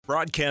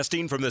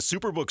Broadcasting from the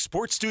Superbook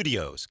Sports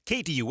Studios,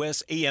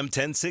 KDUS AM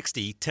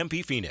 1060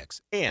 Tempe,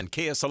 Phoenix, and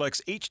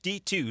KSLX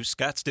HD2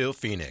 Scottsdale,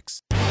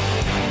 Phoenix.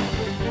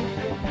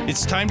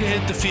 It's time to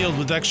hit the field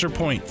with Extra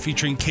Point,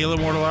 featuring Kayla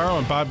Mortellaro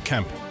and Bob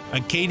Kemp on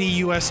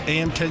KDUS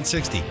AM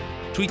 1060.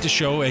 Tweet the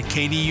show at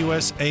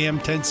KDUS AM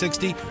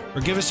 1060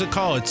 or give us a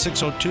call at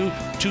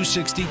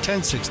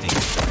 602-260-1060.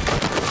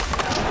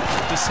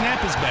 The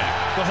snap is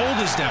back. The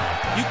hold is down.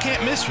 You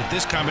can't miss with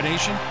this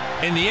combination.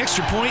 And the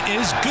Extra Point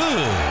is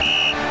good.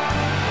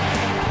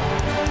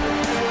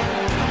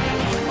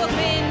 Welcome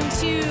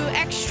into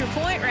Extra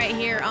Point right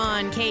here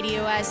on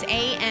KDUS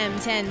AM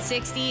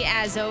 1060.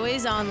 As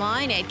always,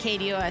 online at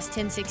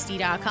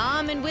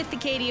KDUS1060.com and with the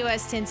KDUS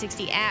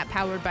 1060 app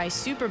powered by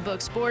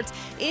Superbook Sports.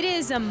 It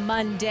is a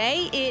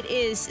Monday. It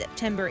is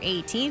September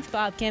 18th.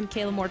 Bob Kemp,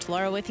 Kayla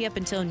Mortellaro with you up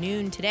until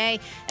noon today,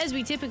 as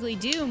we typically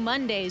do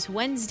Mondays,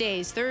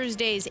 Wednesdays,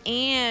 Thursdays,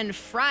 and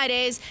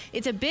Fridays.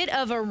 It's a bit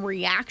of a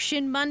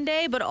reaction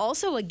Monday, but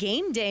also a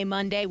game day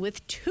Monday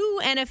with two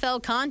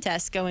NFL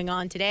contests going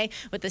on today,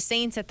 with the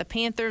Saints at the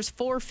Panthers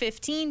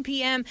 4:15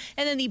 p.m.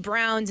 and then the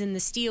Browns and the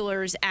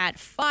Steelers at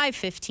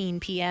 5:15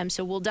 p.m.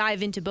 So we'll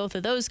dive into both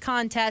of those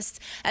contests,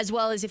 as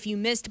well as if you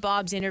missed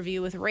Bob's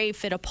interview with Ray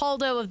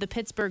Fittipaldo of the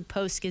Pittsburgh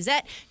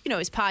Post-Gazette, you can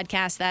always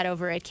podcast that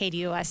over at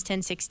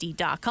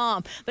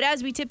KDUS1060.com. But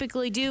as we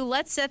typically do,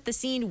 let's set the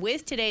scene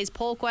with today's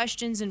poll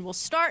questions, and we'll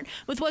start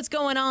with what's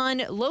going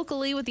on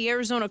locally with the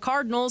Arizona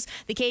Cardinals.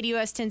 The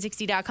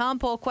KDUS1060.com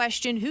poll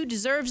question: who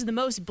deserves the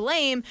most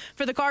blame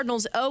for the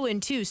Cardinals'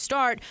 0-2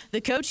 start,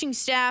 the coaching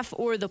staff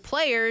or the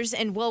players?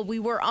 And well, we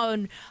were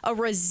on a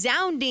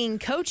resounding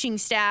coaching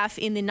staff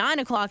in the 9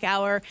 o'clock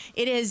hour.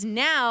 It is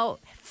now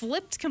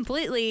flipped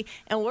completely,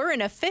 and we're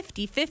in a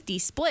 50-50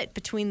 split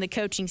between the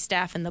coaching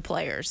staff and the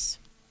players.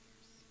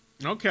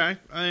 Okay.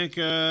 I think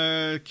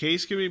a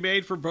case can be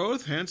made for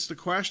both, hence the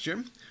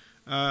question.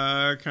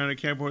 Kind of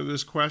came up with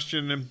this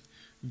question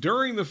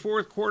during the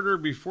fourth quarter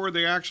before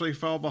they actually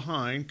fell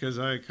behind, because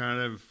I kind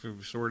of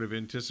sort of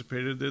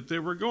anticipated that they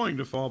were going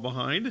to fall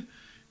behind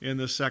in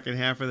the second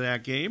half of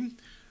that game.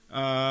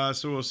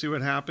 So we'll see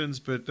what happens.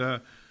 But,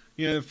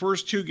 the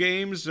first two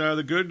games,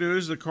 the good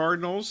news, the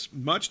Cardinals,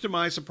 much to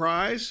my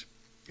surprise,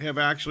 have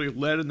actually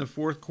led in the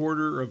fourth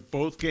quarter of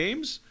both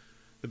games.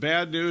 The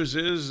bad news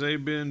is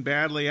they've been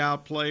badly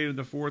outplayed in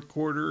the fourth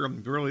quarter,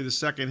 really the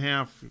second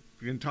half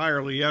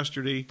entirely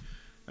yesterday.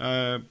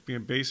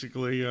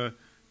 Basically,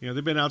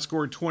 they've been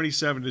outscored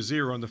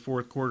 27-0 in the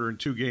fourth quarter in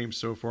two games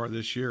so far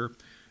this year.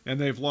 And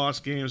they've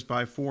lost games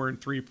by 4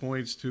 and 3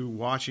 points to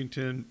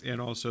Washington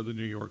and also the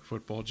New York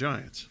Football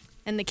Giants.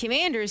 And the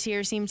Commanders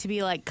here seem to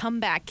be like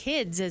comeback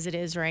kids as it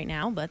is right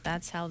now, but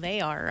that's how they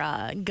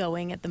are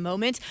going at the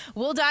moment.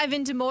 We'll dive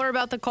into more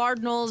about the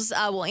Cardinals.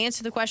 We'll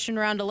answer the question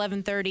around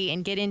 11:30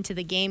 and get into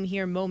the game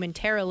here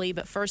momentarily.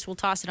 But first, we'll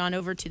toss it on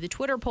over to the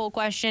Twitter poll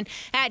question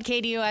at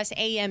KDUS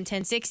AM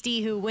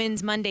 1060, who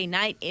wins Monday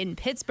night in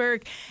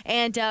Pittsburgh.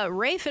 And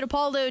Ray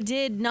Fittipaldo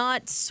did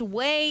not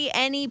sway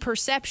any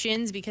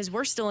perceptions because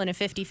we're still in a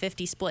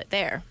 50-50 split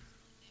there.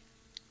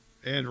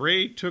 And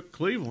Ray took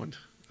Cleveland.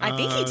 I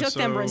think he took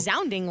them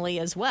resoundingly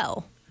as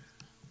well.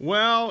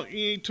 Well,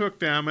 he took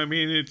them. I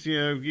mean,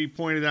 he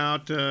pointed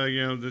out,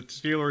 the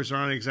Steelers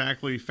aren't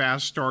exactly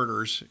fast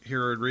starters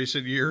here in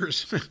recent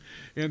years.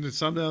 And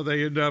somehow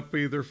they end up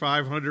either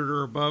 500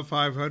 or above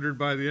 500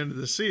 by the end of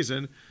the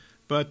season.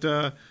 But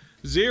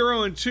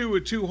 0-2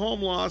 with two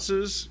home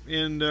losses,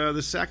 and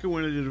the second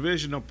one in the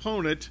division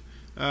opponent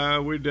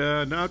would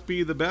not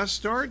be the best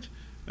start.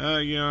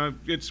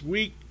 It's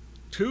week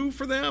 2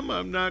 for them.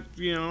 I'm not,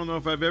 I don't know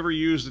if I've ever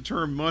used the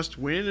term must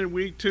win in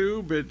week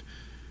 2, but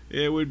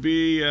it would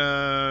be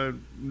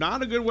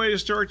not a good way to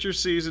start your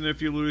season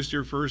if you lose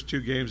your first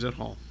 2 games at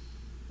home.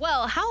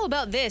 Well, how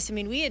about this? I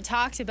mean, we had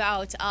talked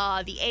about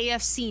the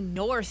AFC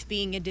North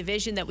being a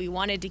division that we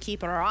wanted to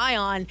keep our eye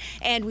on,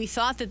 and we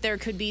thought that there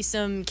could be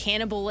some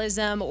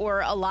cannibalism or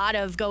a lot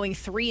of going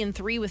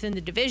 3-3 within the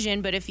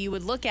division. But if you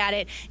would look at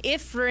it,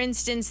 if, for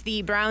instance,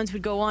 the Browns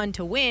would go on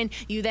to win,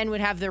 you then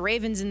would have the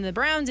Ravens and the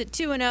Browns at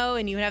 2-0,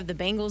 and you would have the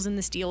Bengals and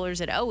the Steelers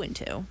at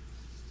 0-2.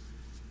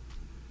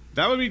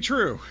 That would be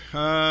true.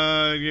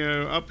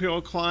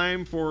 Uphill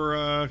climb for,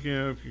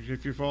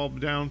 if you fall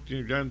down,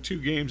 down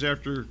 2 games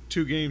after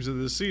 2 games of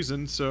the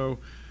season. So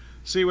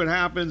see what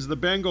happens. The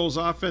Bengals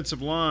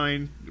offensive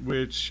line,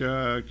 which,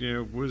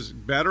 was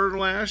better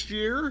last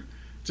year.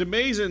 It's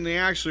amazing they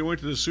actually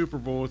went to the Super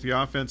Bowl with the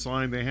offense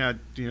line they had,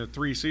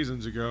 3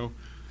 seasons ago.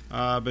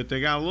 But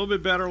they got a little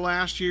bit better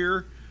last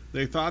year.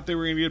 They thought they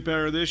were going to get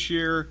better this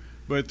year.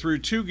 But through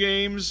 2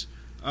 games,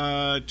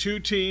 2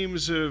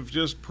 teams have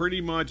just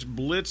pretty much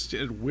blitzed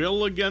at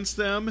will against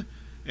them,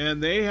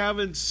 and they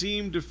haven't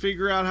seemed to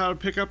figure out how to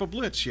pick up a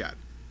blitz yet.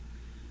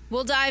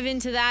 We'll dive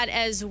into that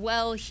as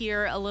well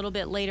here a little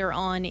bit later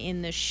on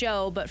in the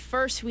show. But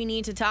first, we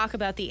need to talk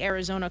about the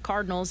Arizona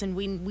Cardinals. And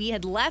we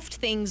had left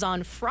things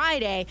on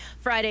Friday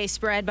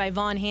spread by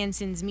Von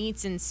Hansen's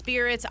Meats and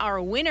Spirits. Our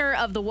winner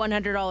of the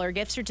 $100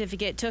 gift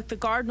certificate took the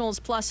Cardinals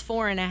plus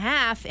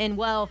 4.5. And,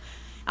 well,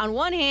 on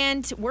one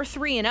hand, we're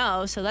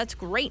 3-0, so that's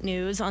great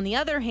news. On the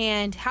other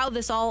hand, how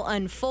this all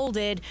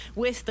unfolded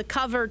with the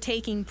cover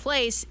taking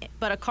place,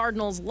 but a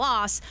Cardinals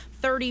loss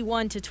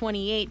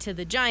 31-28 to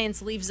the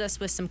Giants leaves us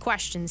with some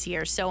questions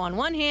here. So on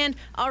one hand,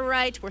 all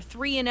right, we're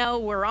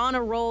 3-0, we're on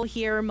a roll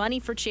here.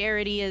 Money for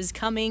charity is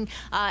coming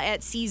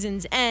at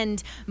season's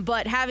end,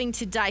 but having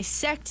to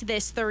dissect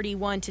this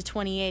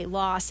 31-28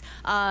 loss,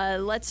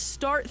 let's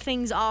start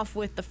things off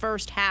with the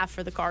first half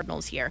for the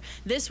Cardinals here.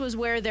 This was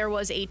where there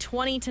was a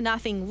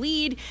 20-0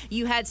 lead.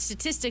 You had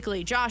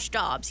statistically Josh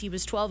Dobbs. He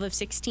was 12 of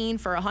 16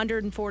 for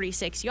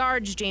 146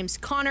 yards. James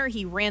Conner,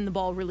 he ran the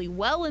ball really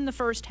well in the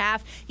first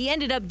half. He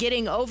ended up getting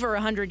over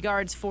 100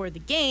 yards for the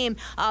game,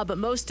 but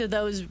most of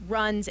those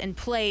runs and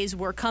plays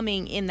were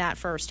coming in that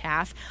first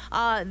half.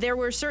 There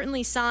were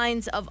certainly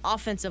signs of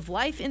offensive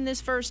life in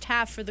this first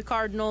half for the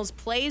Cardinals.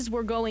 Plays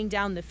were going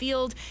down the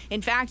field.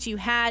 In fact, you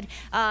had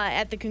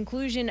at the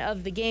conclusion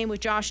of the game with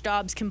Josh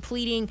Dobbs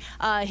completing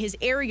his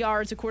air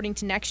yards according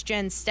to Next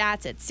Gen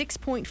Stats at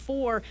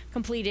 6.4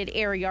 completed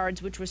air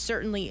yards, which was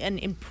certainly an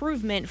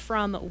improvement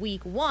from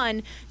week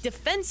 1.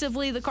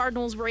 Defensively, the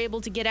Cardinals were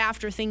able to get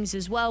after things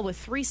as well with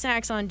 3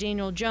 sacks on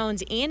Daniel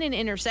Jones and an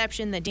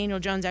interception that Daniel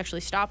Jones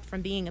actually stopped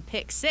from being a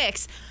pick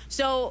 6.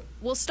 So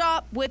we'll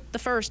stop with the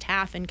first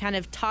half and kind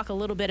of talk a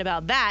little bit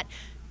about that.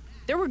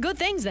 There were good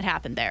things that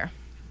happened there.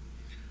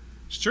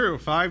 It's true.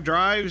 5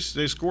 drives.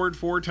 They scored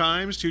 4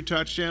 times, 2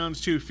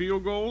 touchdowns, 2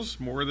 field goals,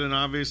 more than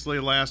obviously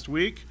last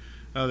week.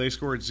 They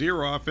scored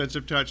 0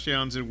 offensive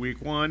touchdowns in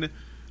week 1.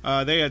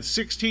 They had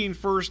 16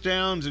 first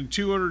downs and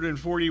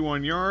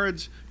 241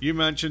 yards. You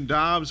mentioned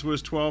Dobbs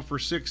was 12 for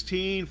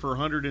 16 for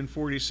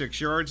 146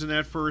 yards in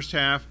that first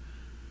half.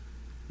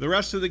 The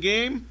rest of the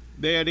game,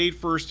 they had 8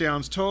 first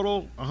downs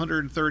total,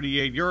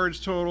 138 yards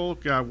total,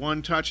 got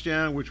 1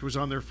 touchdown, which was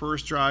on their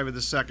first drive of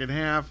the second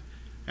half.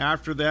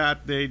 After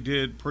that, they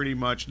did pretty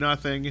much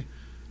nothing.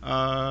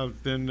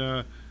 It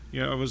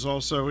was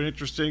also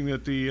interesting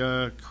that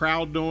the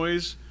crowd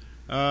noise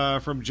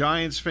from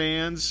Giants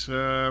fans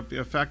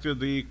affected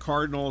the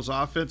Cardinals'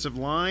 offensive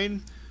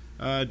line.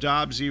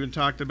 Dobbs even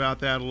talked about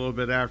that a little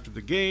bit after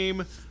the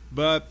game.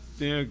 But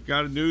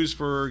got news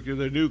for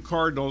the new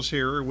Cardinals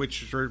here,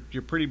 which are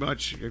pretty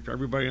much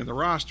everybody on the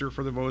roster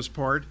for the most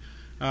part.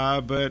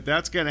 But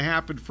that's going to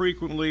happen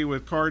frequently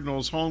with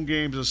Cardinals home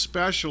games,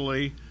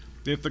 especially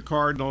if the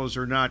Cardinals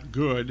are not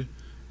good.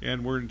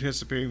 And we're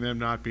anticipating them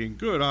not being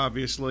good,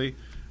 obviously.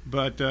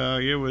 But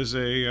it was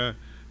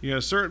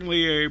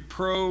certainly a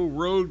pro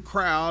road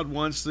crowd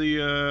once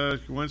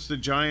the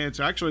Giants,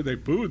 actually they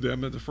booed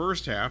them in the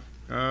first half.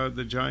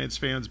 The Giants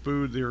fans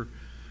booed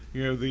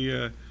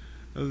the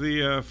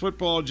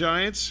football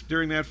Giants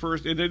during that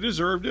first, and they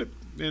deserved it.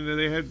 And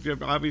they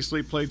had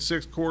obviously played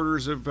 6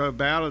 quarters of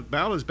about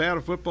as bad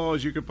a football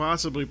as you could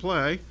possibly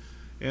play.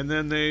 And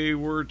then they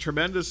were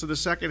tremendous in the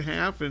second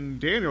half, and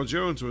Daniel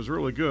Jones was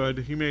really good.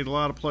 He made a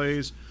lot of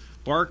plays.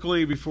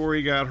 Barkley, before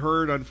he got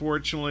hurt,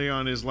 unfortunately,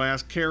 on his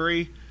last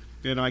carry,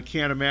 and I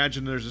can't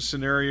imagine there's a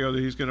scenario that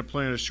he's going to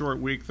play in a short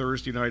week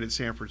Thursday night in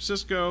San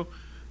Francisco.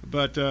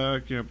 But,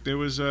 it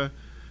was,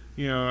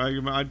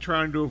 I'm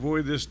trying to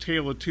avoid this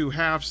tale of 2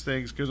 halves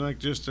things because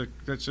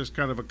that's just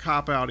kind of a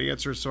cop-out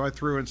answer. So I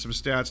threw in some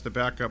stats to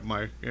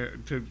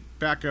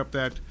back up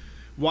that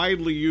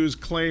widely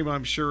used claim,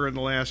 I'm sure, in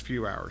the last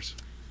few hours.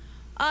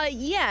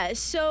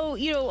 So,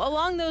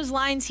 along those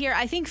lines here,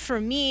 I think for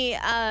me,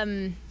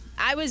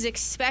 I was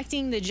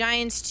expecting the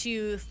Giants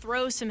to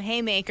throw some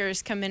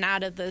haymakers coming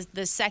out of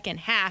the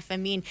second half. I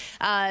mean,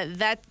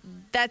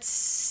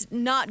 that's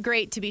not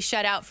great to be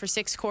shut out for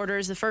 6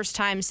 quarters, the first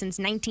time since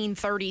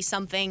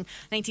 1930-something,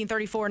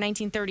 1934,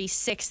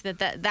 1936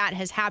 that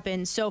has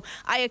happened. So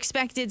I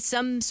expected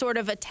some sort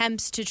of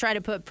attempts to try to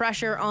put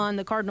pressure on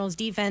the Cardinals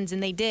defense,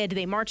 and they did.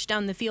 They marched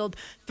down the field,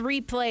 3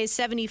 plays,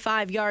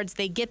 75 yards.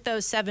 They get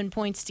those 7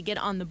 points to get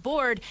on the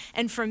board.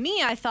 And for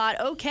me, I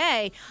thought,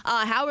 okay,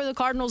 how are the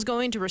Cardinals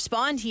going to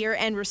respond here?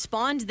 And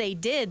respond they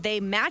did. They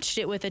matched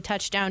it with a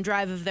touchdown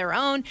drive of their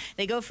own.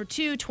 They go for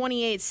 2,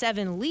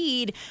 28-7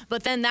 lead,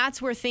 but then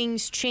that's where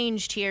things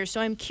changed here.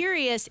 So I'm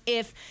curious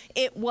if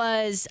it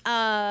was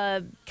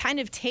kind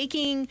of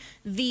taking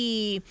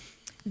the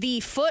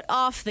foot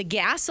off the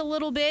gas a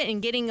little bit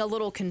and getting a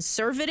little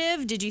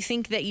conservative. Did you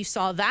think that you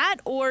saw that,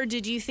 or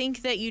did you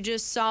think that you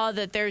just saw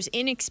that there's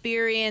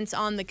inexperience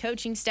on the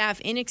coaching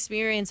staff,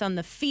 inexperience on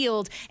the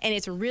field, and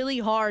it's really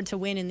hard to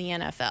win in the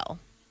NFL?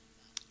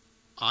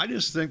 I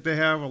just think they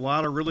have a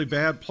lot of really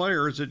bad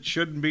players that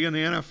shouldn't be in the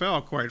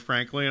NFL, quite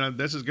frankly. And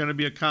this is going to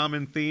be a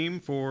common theme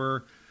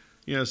for,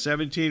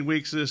 17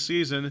 weeks this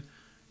season.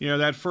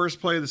 That first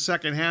play of the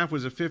second half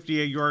was a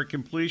 58-yard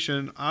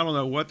completion. I don't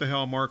know what the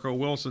hell Marco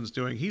Wilson's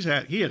doing. He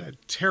had a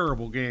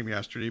terrible game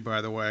yesterday,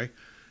 by the way,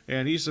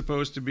 and he's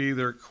supposed to be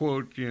their,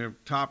 quote,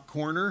 top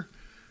corner.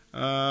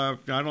 I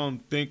don't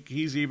think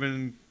he's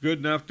even good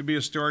enough to be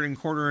a starting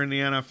corner in the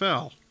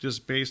NFL,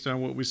 just based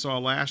on what we saw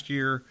last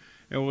year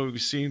and what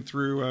we've seen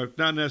through,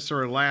 not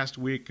necessarily last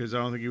week, because I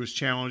don't think he was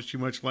challenged too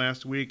much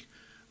last week,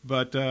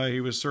 but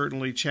he was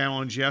certainly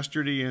challenged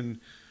yesterday, and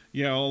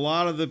A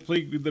lot of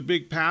the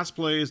big pass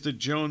plays that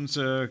Jones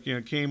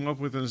came up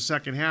with in the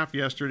second half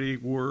yesterday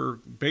were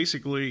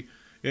basically,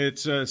 it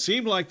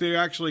seemed like they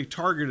actually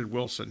targeted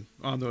Wilson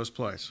on those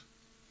plays.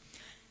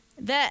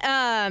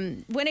 That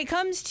when it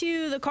comes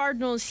to the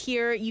Cardinals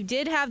here, you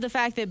did have the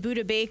fact that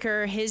Budda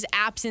Baker, his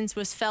absence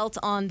was felt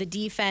on the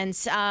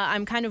defense.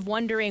 I'm kind of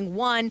wondering,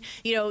 one,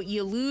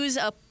 you lose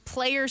a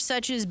player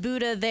such as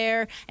Budda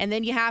there, and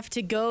then you have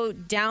to go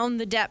down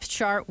the depth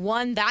chart.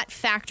 One, that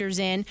factors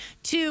in.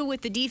 Two,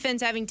 with the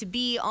defense having to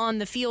be on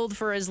the field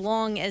for as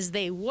long as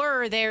they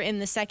were there in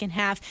the second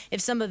half, if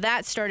some of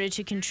that started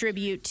to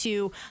contribute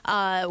to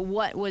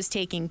what was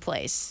taking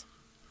place.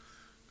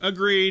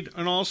 Agreed.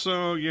 And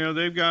also,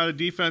 they've got a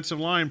defensive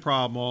line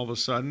problem all of a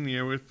sudden.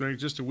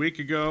 Just a week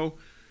ago,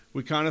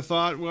 we kind of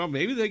thought, well,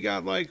 maybe they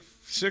got like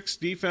 6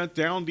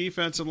 down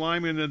defensive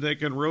linemen that they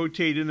can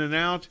rotate in and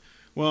out.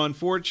 Well,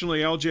 unfortunately,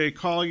 LJ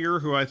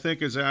Collier, who I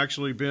think has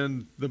actually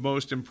been the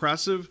most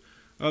impressive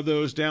of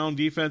those down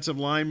defensive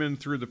linemen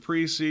through the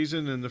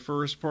preseason and the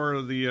first part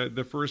of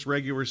the first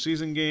regular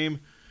season game,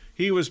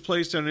 he was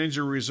placed on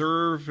injury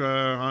reserve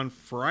on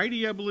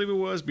Friday, I believe it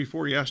was,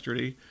 before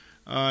yesterday.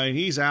 And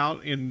he's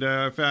out. And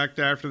in fact,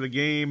 after the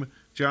game,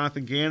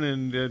 Jonathan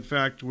Gannon, in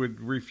fact, would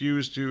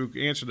refuse to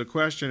answer the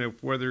question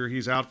of whether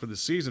he's out for the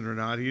season or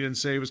not. He didn't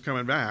say he was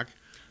coming back,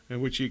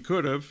 which he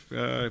could have,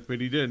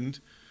 but he didn't.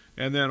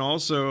 And then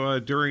also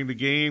during the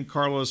game,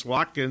 Carlos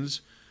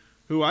Watkins,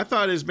 who I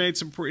thought he's made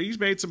some plays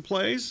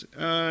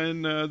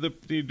during the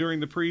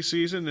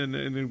preseason and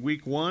in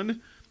week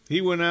 1. He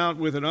went out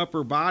with an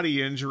upper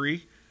body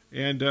injury.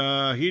 And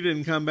he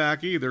didn't come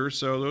back either.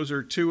 So those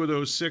are 2 of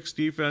those 6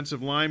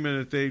 defensive linemen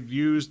that they've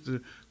used,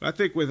 I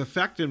think, with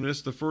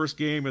effectiveness the first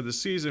game of the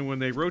season when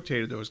they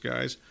rotated those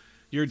guys.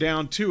 You're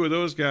down 2 of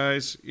those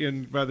guys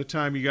by the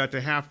time you got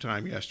to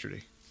halftime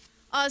yesterday.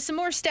 Some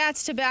more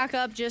stats to back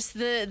up just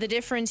the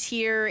difference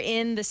here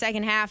in the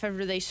second half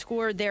after they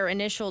scored their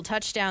initial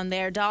touchdown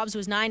there. Dobbs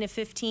was 9 of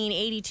 15,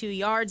 82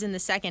 yards in the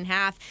second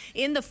half.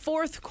 In the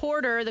fourth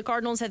quarter, the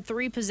Cardinals had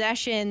 3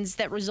 possessions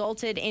that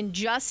resulted in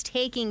just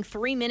taking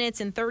 3 minutes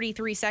and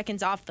 33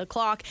 seconds off the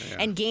clock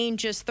and gained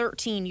just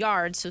 13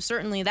 yards. So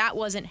certainly that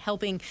wasn't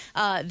helping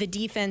the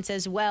defense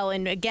as well.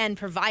 And again,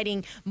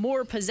 providing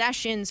more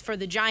possessions for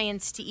the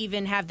Giants to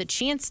even have the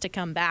chance to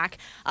come back.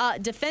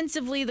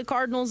 Defensively, the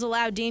Cardinals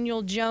allowed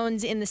Daniel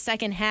Jones in the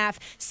second half,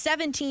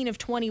 17 of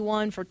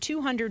 21 for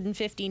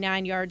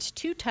 259 yards,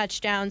 2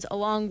 touchdowns,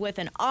 along with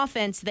an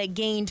offense that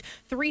gained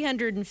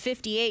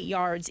 358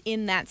 yards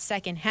in that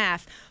second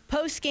half.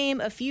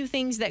 Post-game, a few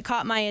things that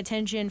caught my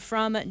attention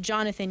from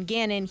Jonathan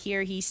Gannon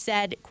here. He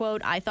said,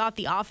 quote, "I thought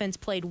the offense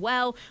played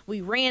well.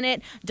 We ran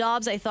it.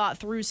 Dobbs, I thought,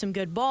 threw some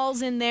good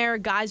balls in there.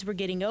 Guys were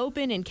getting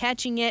open and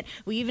catching it.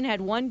 We even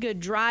had one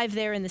good drive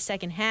there in the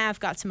second half,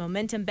 got some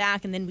momentum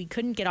back, and then we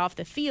couldn't get off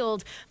the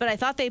field. But I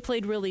thought they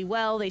played really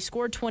well. They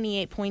scored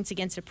 28 points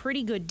against a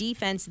pretty good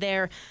defense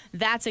there.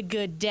 That's a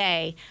good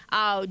day."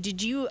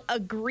 Did you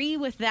agree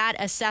with that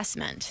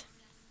assessment?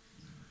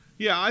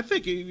 Yeah, I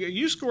think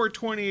you score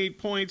 28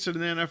 points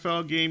in an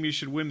NFL game, you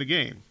should win the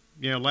game.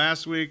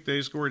 Last week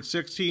they scored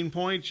 16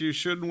 points. You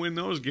shouldn't win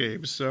those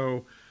games.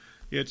 So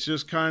it's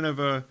just kind of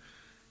I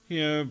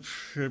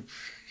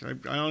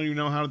don't even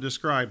know how to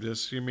describe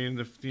this. I mean,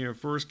 the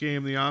first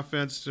game the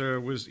offense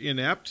was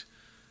inept.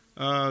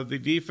 The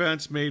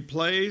defense made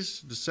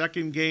plays. The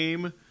second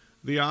game,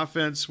 the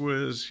offense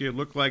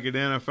looked like an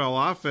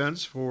NFL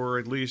offense for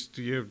at least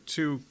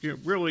 2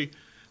 really.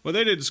 Well,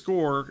 they didn't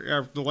score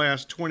after the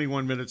last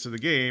 21 minutes of the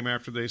game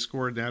after they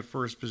scored that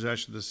first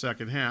possession of the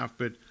second half,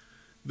 but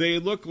they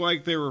looked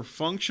like they were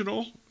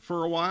functional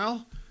for a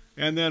while.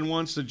 And then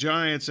once the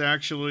Giants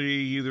actually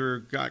either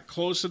got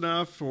close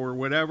enough or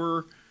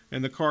whatever,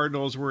 and the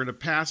Cardinals were in a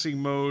passing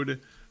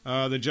mode,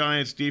 the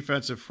Giants'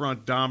 defensive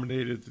front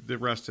dominated the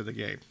rest of the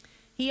game.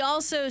 He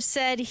also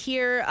said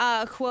here,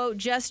 quote,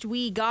 "Just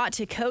we got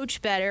to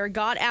coach better,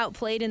 got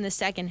outplayed in the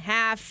second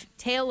half.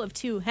 Tale of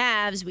 2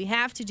 halves. We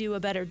have to do a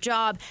better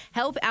job,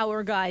 help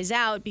our guys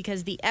out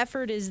because the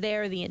effort is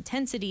there, the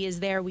intensity is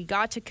there. We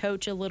got to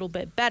coach a little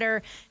bit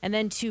better." And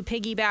then to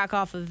piggyback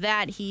off of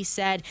that, he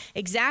said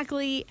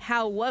exactly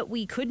what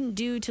we couldn't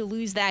do to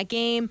lose that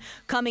game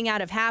coming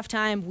out of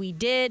halftime, we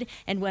did.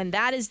 And when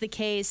that is the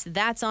case,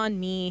 that's on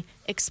me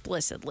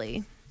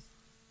explicitly.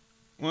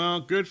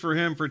 Well, good for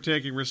him for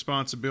taking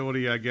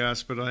responsibility, I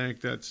guess, but I think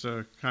that's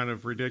kind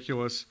of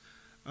ridiculous.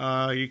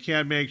 You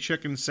can't make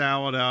chicken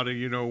salad out of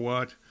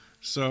you-know-what,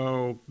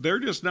 so they're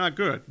just not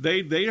good.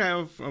 They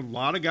have a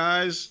lot of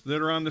guys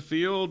that are on the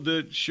field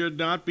that should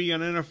not be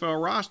on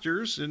NFL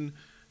rosters, and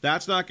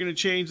that's not going to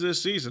change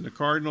this season. The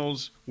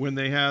Cardinals, when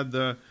they had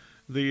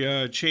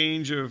the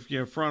change of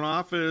front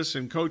office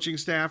and coaching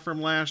staff from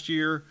last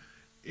year,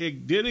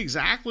 it did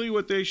exactly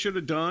what they should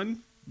have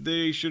done.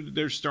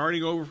 They're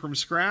starting over from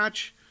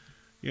scratch.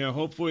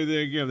 Hopefully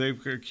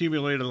they've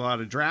accumulated a lot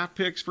of draft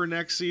picks for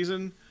next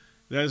season.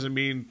 That doesn't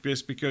mean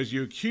just because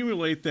you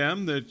accumulate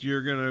them that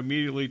you're going to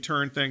immediately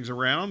turn things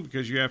around,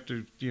 because you have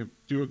to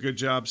do a good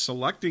job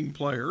selecting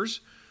players.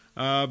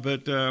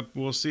 But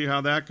we'll see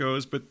how that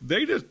goes. But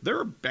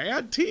they're a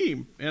bad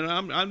team,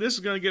 and this is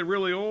going to get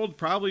really old.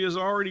 Probably is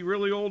already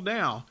really old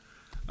now.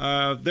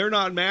 They're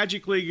not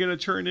magically going to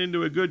turn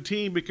into a good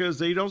team because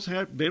they don't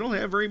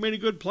have very many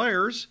good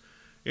players,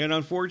 and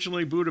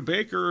unfortunately, Budda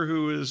Baker,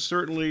 who is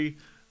certainly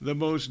the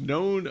most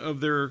known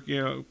of their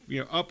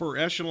upper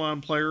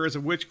echelon players,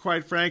 of which,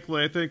 quite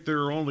frankly, I think there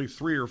are only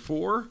 3 or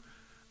 4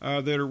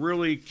 that are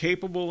really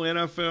capable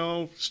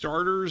NFL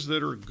starters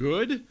that are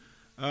good.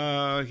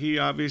 He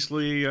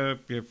obviously,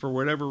 for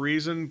whatever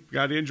reason,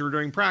 got injured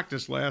during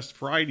practice last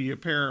Friday,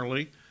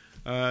 apparently.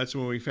 That's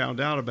when we found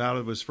out about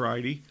it, was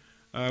Friday,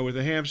 with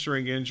a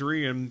hamstring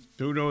injury, and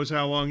who knows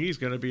how long he's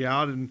going to be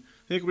out. And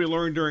I think we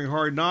learned during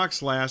Hard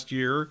Knocks last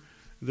year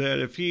that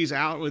if he's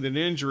out with an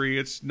injury,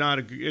 it's got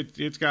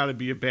to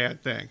be a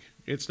bad thing.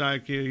 It's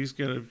not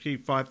he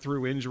fought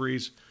through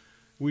injuries.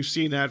 We've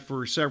seen that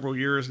for several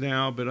years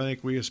now, but I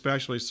think we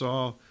especially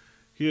saw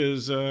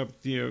his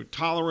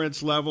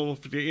tolerance level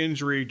to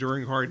injury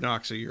during Hard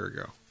Knocks a year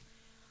ago.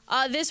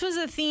 This was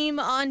a theme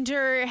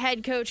under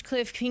head coach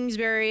Cliff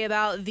Kingsbury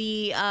about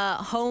the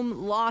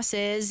home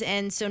losses,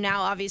 and so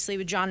now obviously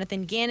with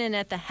Jonathan Gannon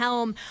at the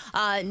helm,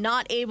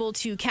 not able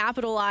to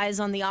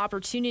capitalize on the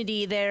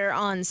opportunity there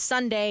on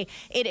Sunday,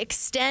 it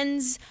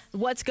extends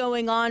what's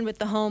going on with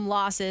the home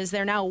losses.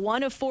 They're now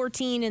 1 of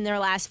 14 in their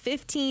last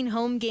 15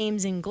 home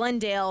games in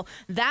Glendale.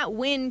 That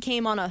win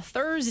came on a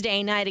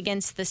Thursday night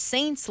against the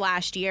Saints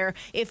last year.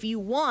 If you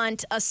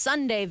want a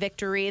Sunday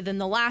victory, then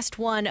the last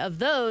one of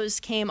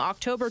those came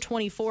October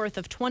 24th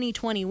of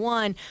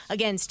 2021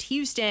 against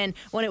Houston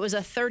when it was a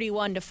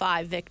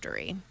 31-5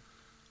 victory.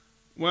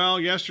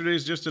 Well,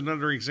 yesterday's just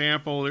another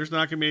example. There's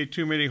not going to be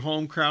too many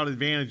home crowd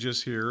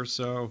advantages here,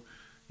 so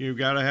you've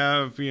got to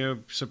have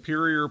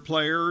superior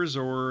players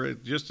or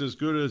just as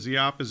good as the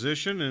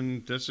opposition,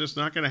 and that's just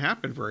not going to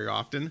happen very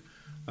often.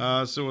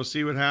 So we'll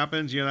see what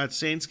happens. That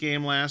Saints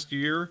game last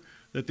year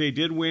that they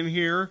did win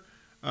here,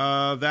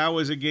 that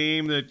was a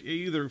game that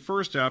either,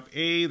 first up,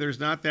 there's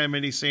not that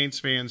many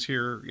Saints fans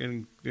here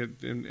in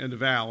the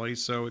Valley,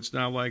 so it's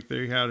not like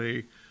they had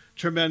a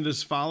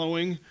tremendous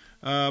following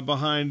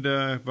behind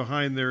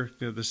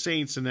the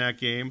Saints in that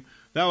game.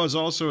 That was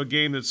also a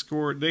game that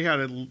scored. They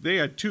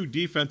had 2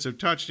 defensive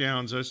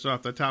touchdowns just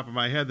off the top of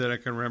my head that I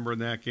can remember in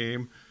that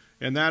game,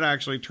 and that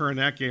actually turned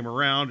that game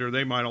around, or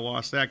they might have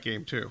lost that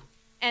game too.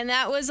 And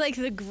that was like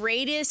the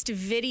greatest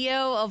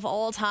video of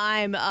all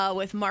time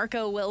with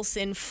Marco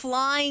Wilson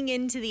flying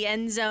into the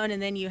end zone,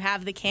 and then you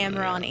have the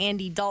camera on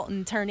Andy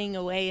Dalton turning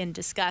away in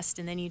disgust,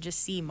 and then you just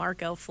see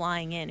Marco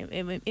flying in.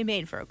 It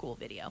made for a cool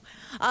video.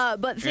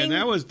 And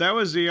that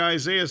was the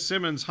Isaiah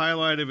Simmons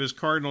highlight of his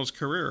Cardinals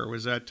career,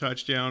 was that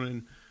touchdown.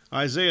 And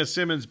Isaiah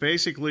Simmons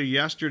basically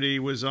yesterday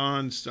was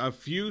on a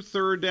few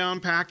third down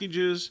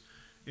packages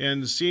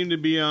and seemed to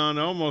be on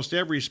almost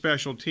every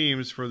special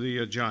teams for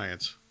the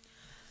Giants.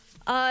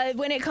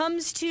 When it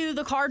comes to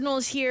the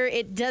Cardinals here,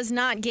 it does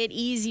not get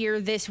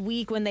easier this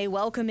week when they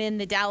welcome in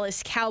the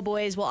Dallas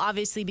Cowboys. We'll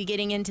obviously be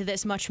getting into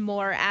this much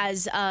more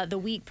as the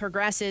week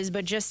progresses,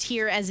 but just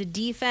here as a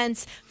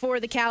defense for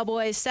the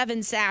Cowboys,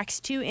 7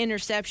 sacks, 2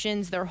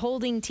 interceptions. They're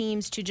holding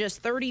teams to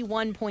just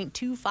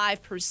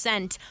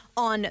 31.25%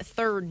 on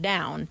third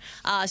down.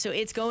 So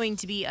it's going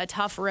to be a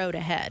tough road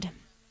ahead.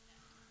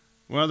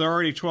 Well, they're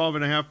already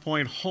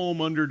 12.5-point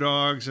home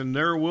underdogs, and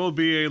there will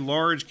be a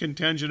large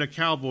contingent of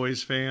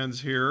Cowboys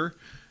fans here,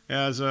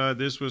 as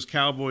this was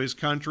Cowboys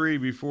country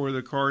before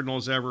the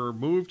Cardinals ever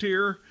moved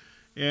here.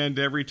 And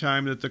every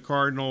time that the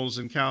Cardinals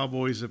and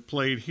Cowboys have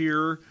played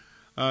here,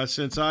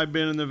 since I've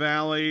been in the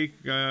Valley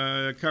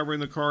covering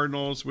the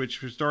Cardinals,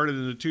 which started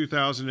in the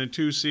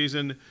 2002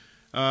 season,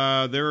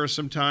 there are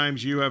some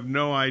times you have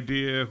no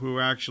idea who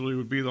actually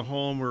would be the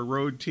home or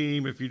road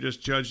team if you just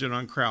judged it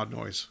on crowd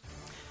noise.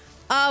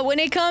 When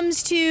it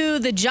comes to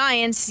the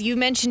Giants, you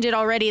mentioned it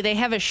already, they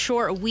have a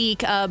short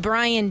week.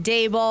 Brian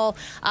Daboll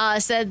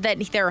said that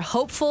they're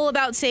hopeful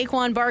about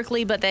Saquon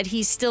Barkley, but that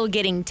he's still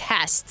getting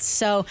tests.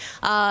 So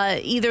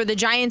either the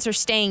Giants are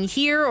staying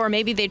here or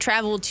maybe they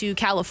traveled to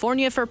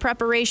California for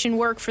preparation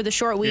work for the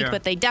short week,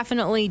 but they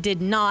definitely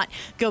did not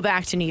go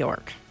back to New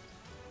York.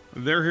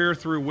 They're here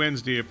through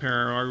Wednesday,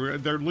 apparently.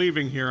 They're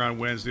leaving here on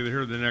Wednesday. They're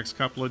here the next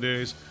couple of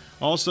days.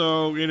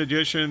 Also, in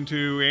addition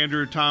to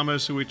Andrew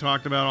Thomas, who we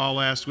talked about all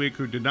last week,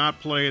 who did not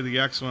play, the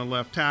excellent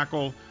left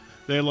tackle,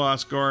 they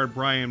lost guard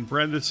Brian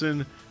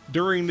Bredesen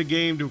during the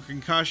game to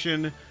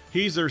concussion.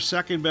 He's their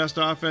second best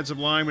offensive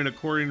lineman,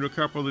 according to a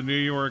couple of the New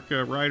York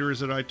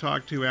writers that I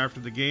talked to after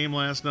the game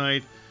last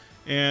night.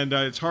 And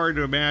it's hard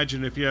to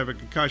imagine if you have a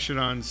concussion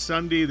on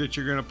Sunday that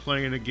you're going to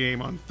play in a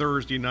game on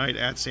Thursday night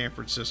at San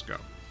Francisco.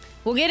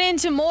 We'll get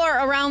into more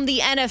around the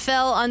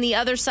NFL on the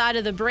other side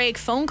of the break.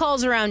 Phone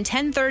calls around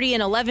 10:30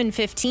 and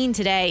 11:15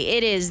 today.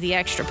 It is the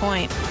Extra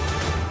Point.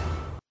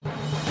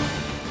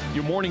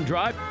 Your morning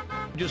drive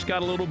just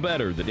got a little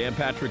better. The Dan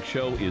Patrick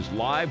Show is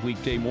live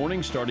weekday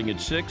morning starting at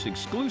 6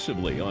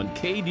 exclusively on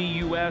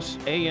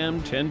KDUS AM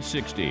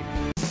 1060.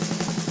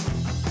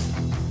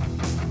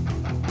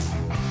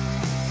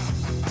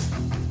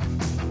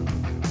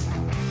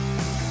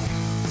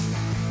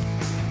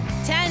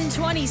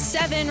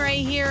 7:27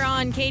 right here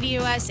on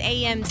KDUS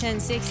AM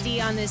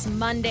 1060 on this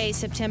Monday,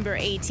 September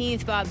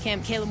 18th. Bob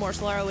Kemp, Kayla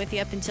Morsolaro with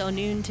you up until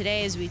noon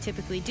today, as we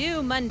typically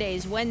do,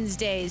 Mondays,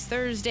 Wednesdays,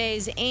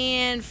 Thursdays,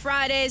 and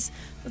Fridays.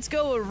 Let's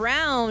go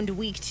around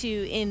week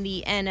 2 in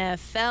the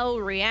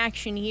NFL.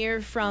 Reaction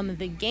here from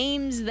the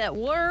games that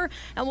were.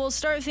 And we'll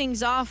start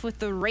things off with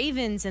the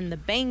Ravens and the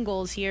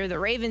Bengals here. The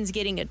Ravens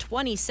getting a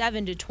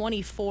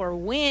 27-24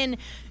 win.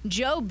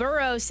 Joe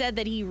Burrow said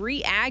that he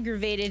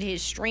re-aggravated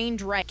his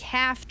strained right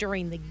calf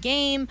during the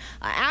game.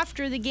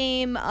 After the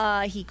game,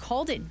 he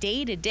called it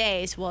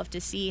day-to-day, so we'll have to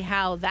see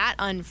how that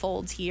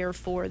unfolds here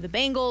for the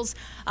Bengals.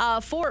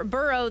 For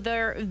Burrow,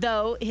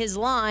 though, his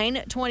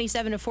line,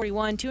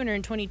 27-41,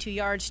 222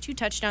 yards, 2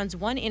 touchdowns,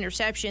 1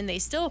 interception. They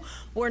still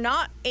were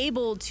not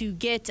able to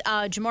get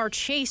Jamar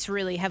Chase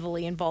really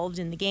heavily involved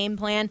in the game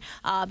plan,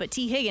 but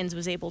T. Higgins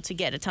was able to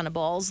get a ton of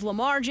balls.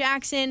 Lamar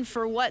Jackson,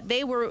 for what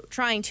they were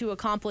trying to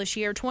accomplish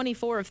here,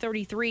 24 of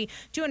 33,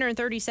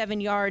 237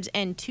 yards,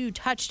 and 2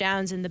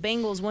 touchdowns, and the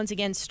Bengals once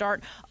again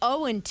start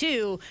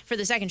 0-2 for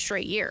the second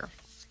straight year.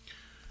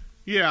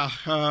 Yeah,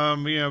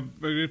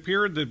 it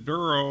appeared that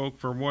Burrow,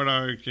 from what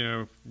I,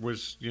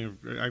 was,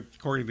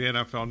 according to the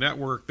NFL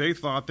Network, they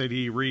thought that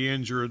he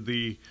re-injured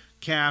the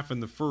calf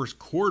in the first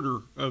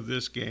quarter of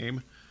this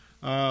game.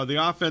 The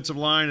offensive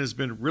line has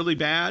been really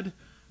bad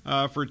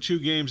for 2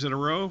 games in a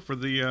row for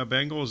the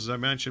Bengals, as I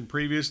mentioned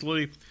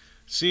previously.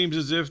 Seems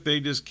as if they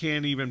just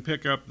can't even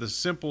pick up the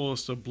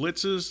simplest of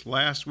blitzes.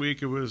 Last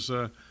week it was,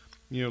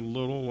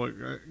 little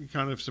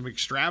kind of some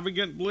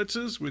extravagant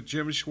blitzes with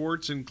Jim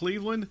Schwartz in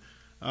Cleveland.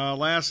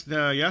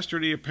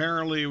 Yesterday,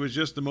 apparently, it was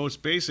just the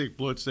most basic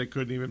blitz they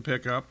couldn't even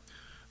pick up.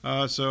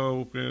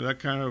 So that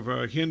kind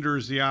of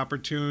hinders the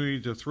opportunity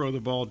to throw the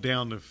ball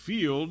down the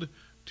field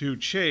to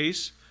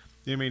Chase.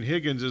 I mean,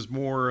 Higgins is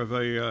more of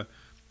a,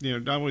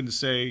 I wouldn't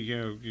say,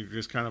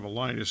 just kind of a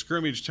line of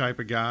scrimmage type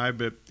of guy,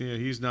 but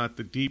he's not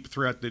the deep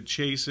threat that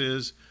Chase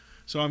is.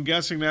 So I'm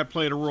guessing that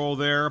played a role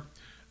there.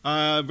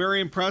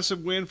 Very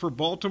impressive win for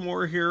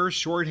Baltimore here,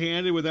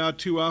 shorthanded without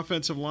 2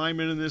 offensive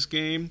linemen in this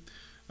game.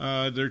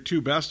 Their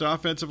 2 best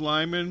offensive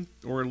linemen,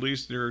 or at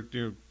least they're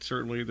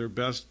certainly their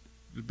best,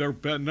 their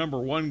number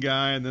 1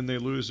 guy, and then they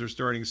lose their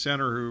starting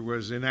center who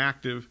was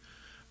inactive.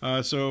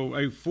 So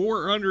a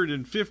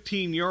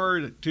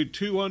 415-yard to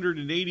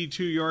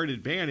 282-yard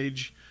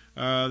advantage.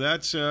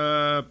 That's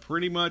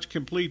pretty much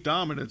complete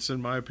dominance,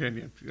 in my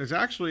opinion.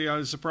 I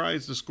was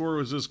surprised the score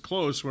was this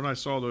close when I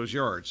saw those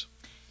yards.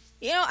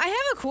 I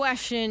have a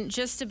question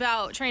just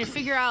about trying to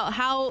figure out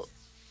how,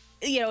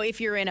 if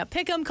you're in a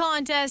pick'em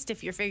contest,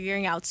 if you're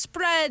figuring out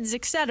spreads,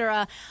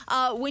 etc.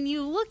 When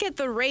you look at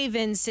the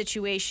Ravens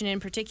situation in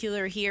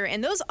particular here,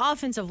 and those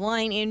offensive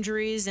line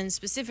injuries, and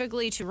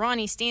specifically to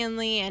Ronnie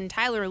Stanley and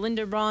Tyler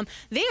Linderbaum,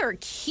 they are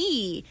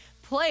key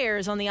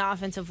players on the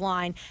offensive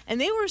line, and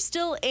they were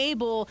still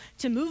able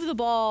to move the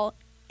ball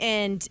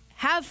and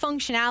have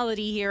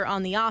functionality here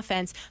on the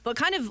offense, but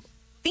kind of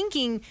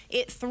thinking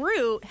it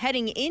through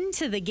heading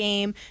into the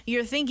game,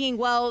 you're thinking,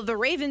 well, the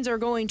Ravens are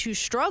going to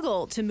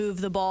struggle to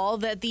move the ball,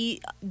 that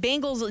the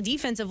Bengals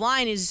defensive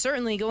line is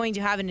certainly going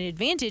to have an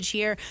advantage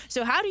here.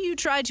 So how do you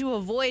try to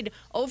avoid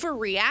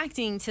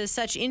overreacting to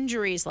such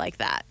injuries like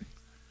that?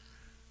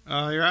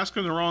 You're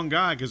asking the wrong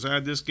guy, because I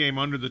had this game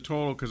under the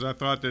total because I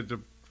thought that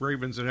the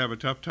Ravens would have a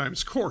tough time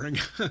scoring.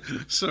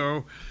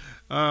 So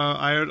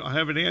I do not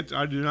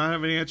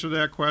have an answer to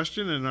that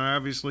question, and I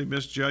obviously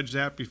misjudged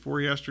that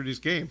before yesterday's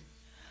game.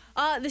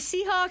 The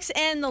Seahawks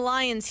and the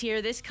Lions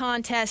here. This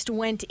contest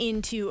went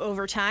into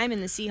overtime,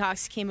 and the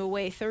Seahawks came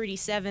away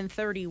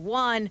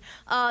 37-31.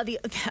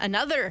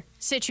 Another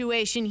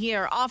situation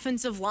here,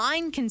 offensive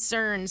line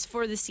concerns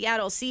for the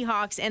Seattle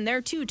Seahawks, and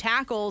their 2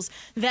 tackles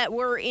that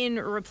were in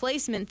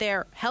replacement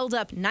there held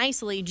up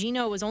nicely.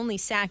 Geno was only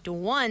sacked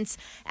once.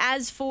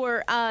 As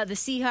for the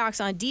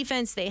Seahawks on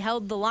defense, they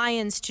held the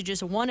Lions to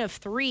just 1 of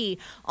 3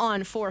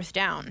 on 4th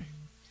down.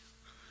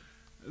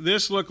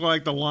 This looked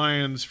like the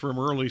Lions from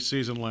early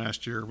season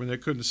last year when they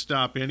couldn't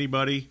stop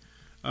anybody.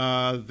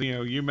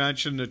 You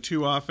mentioned the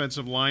 2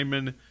 offensive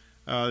linemen,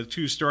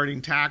 2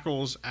 starting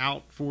tackles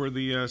out for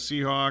the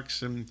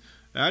Seahawks, and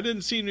that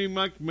didn't seem to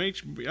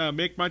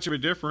make much of a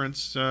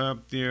difference.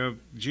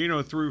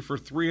 Geno threw for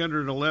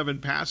 311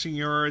 passing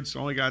yards,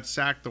 only got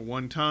sacked the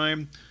 1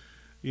 time.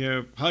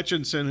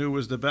 Hutchinson, who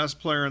was the best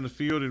player on the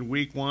field in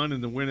Week 1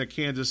 in the win at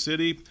Kansas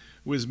City,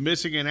 was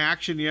missing in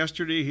action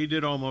yesterday. He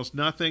did almost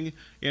nothing.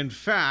 In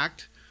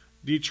fact,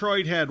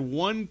 Detroit had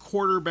 1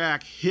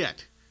 quarterback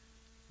hit.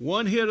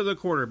 1 hit of the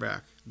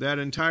quarterback that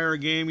entire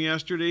game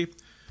yesterday.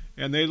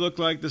 And they look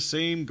like the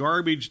same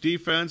garbage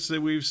defense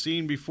that we've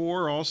seen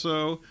before.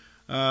 Also,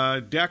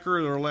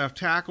 Decker, their left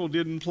tackle,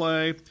 didn't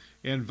play.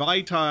 And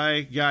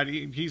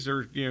Vaitai he's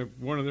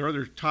one of their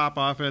other top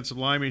offensive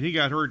linemen. He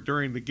got hurt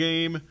during the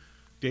game.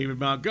 David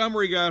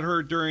Montgomery got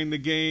hurt during the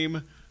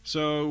game.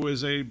 So it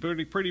was a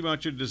pretty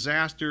much a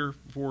disaster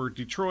for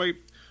Detroit.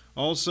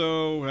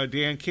 Also,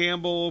 Dan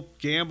Campbell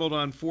gambled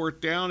on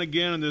 4th down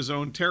again in his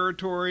own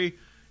territory.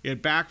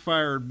 It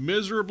backfired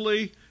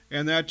miserably,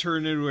 and that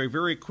turned into a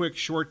very quick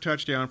short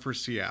touchdown for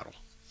Seattle.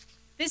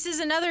 This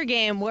is another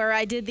game where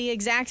I did the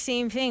exact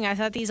same thing. I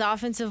thought these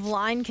offensive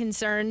line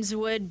concerns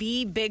would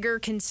be bigger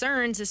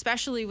concerns,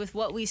 especially with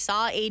what we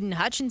saw Aiden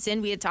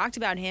Hutchinson. We had talked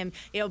about him,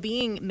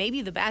 being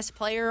maybe the best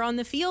player on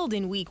the field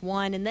in week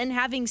 1 and then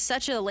having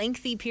such a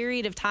lengthy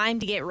period of time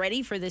to get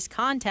ready for this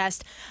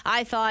contest.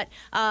 I thought,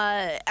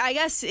 I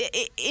guess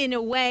in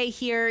a way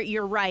here,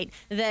 you're right,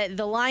 that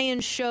the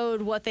Lions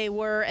showed what they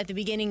were at the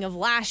beginning of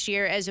last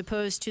year as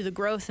opposed to the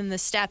growth and the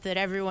step that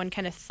everyone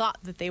kind of thought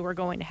that they were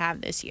going to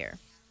have this year.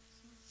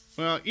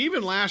 Well,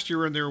 even last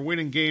year when they were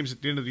winning games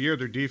at the end of the year,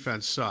 their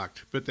defense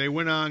sucked. But they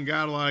went on and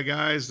got a lot of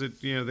guys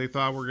that they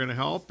thought were going to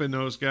help, and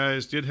those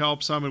guys did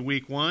help some in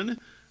week 1.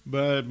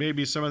 But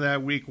maybe some of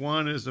that week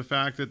 1 is the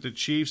fact that the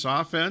Chiefs'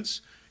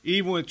 offense,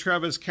 even with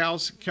Travis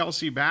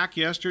Kelce back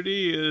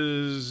yesterday,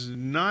 is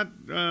not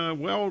a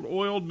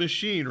well-oiled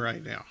machine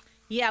right now.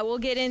 Yeah, we'll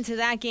get into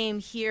that game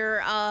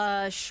here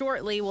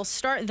shortly. We'll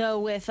start, though,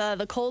 with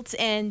the Colts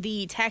and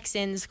the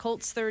Texans.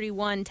 Colts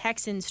 31,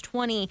 Texans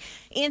 20.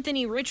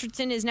 Anthony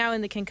Richardson is now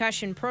in the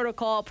concussion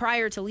protocol.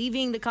 Prior to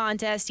leaving the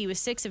contest, he was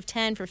 6 of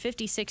 10 for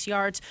 56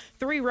 yards,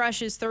 3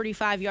 rushes,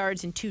 35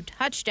 yards, and 2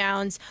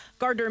 touchdowns.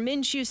 Gardner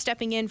Minshew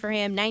stepping in for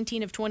him,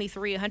 19 of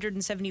 23,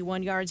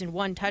 171 yards, and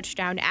 1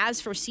 touchdown. As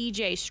for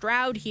C.J.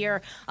 Stroud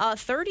here,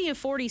 30 of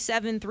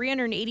 47,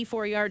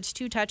 384 yards,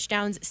 2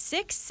 touchdowns,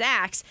 6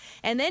 sacks.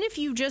 And then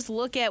if you just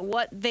look at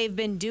what they've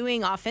been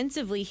doing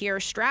offensively here,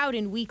 Stroud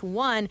in week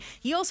 1,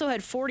 he also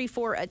had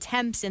 44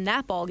 attempts in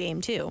that ball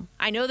game too.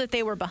 I know that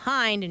they were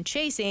behind and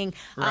chasing,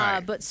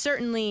 right. But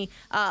certainly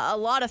a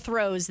lot of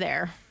throws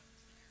there.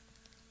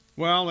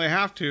 Well, they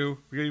have to.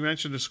 You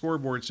mentioned the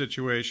scoreboard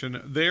situation.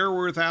 They're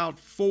without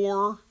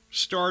 4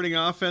 starting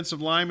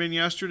offensive linemen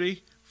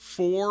yesterday.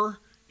 4.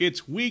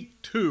 It's week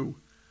 2.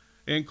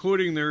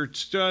 Including their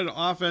stud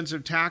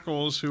offensive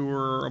tackles, who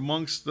were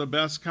amongst the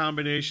best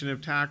combination of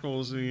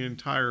tackles in the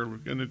entire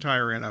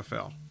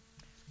NFL.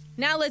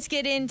 Now let's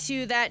get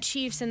into that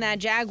Chiefs and that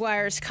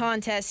Jaguars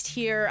contest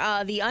here.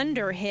 The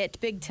under hit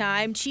big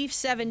time. Chiefs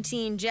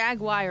 17,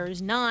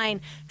 Jaguars 9.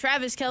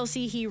 Travis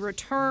Kelce, he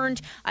returned.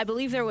 I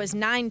believe there was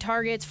 9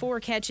 targets, 4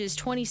 catches,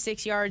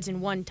 26 yards,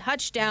 and 1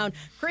 touchdown.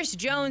 Chris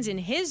Jones, in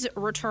his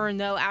return,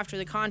 though, after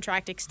the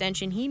contract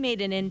extension, he made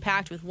an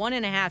impact with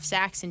 1.5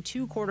 sacks and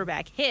 2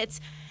 quarterback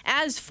hits.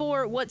 As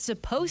for what's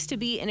supposed to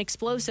be an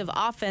explosive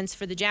offense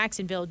for the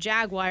Jacksonville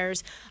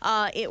Jaguars,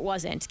 it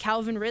wasn't.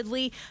 Calvin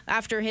Ridley,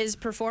 after his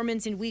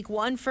performance in week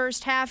 1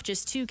 first half,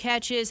 just 2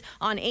 catches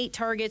on 8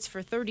 targets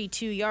for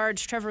 32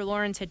 yards. Trevor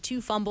Lawrence had 2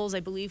 fumbles. I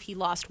believe he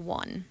lost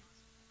 1.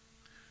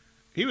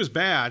 He was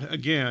bad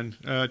again.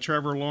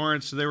 Trevor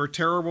Lawrence, they were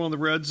terrible in the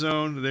red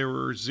zone. They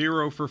were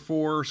 0 for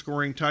 4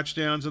 scoring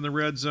touchdowns in the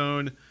red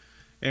zone.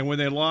 And when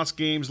they lost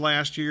games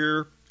last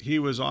year, he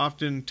was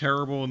often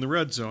terrible in the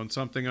red zone,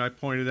 something I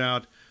pointed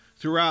out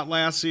throughout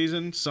last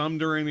season, some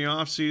during the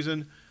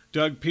offseason.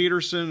 Doug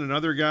Peterson,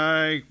 another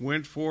guy,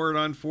 went for it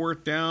on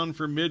 4th down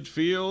from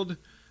midfield,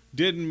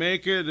 didn't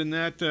make it, and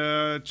that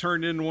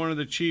turned into one of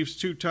the Chiefs'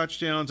 2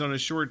 touchdowns on a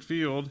short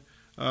field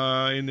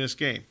in this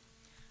game.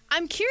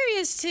 I'm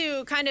curious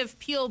to kind of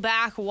peel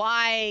back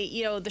why,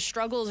 the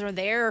struggles are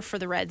there for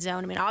the red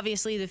zone. I mean,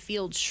 obviously the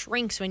field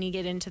shrinks when you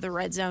get into the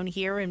red zone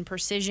here, and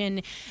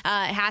precision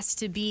has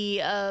to be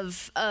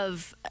of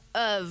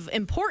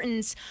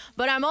importance.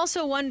 But I'm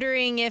also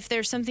wondering if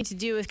there's something to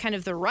do with kind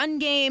of the run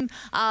game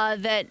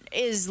that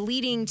is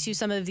leading to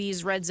some of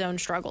these red zone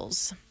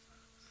struggles.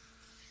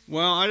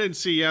 Well, I didn't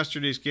see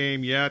yesterday's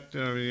game yet.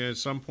 At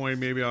some point,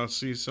 maybe I'll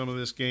see some of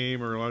this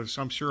game, or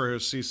I'm sure I'll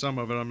see some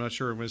of it. I'm not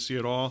sure I'm going to see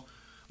it all.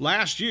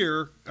 Last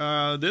year,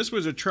 this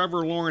was a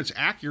Trevor Lawrence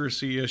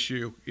accuracy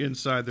issue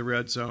inside the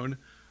red zone.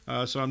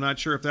 So I'm not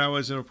sure if that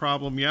was a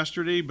problem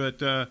yesterday,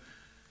 but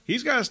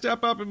he's got to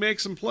step up and make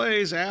some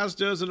plays, as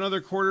does another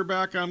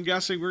quarterback I'm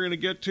guessing we're going to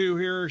get to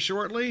here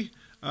shortly,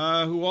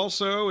 who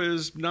also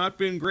has not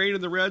been great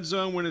in the red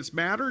zone when it's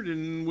mattered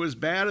and was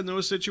bad in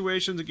those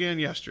situations again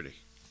yesterday.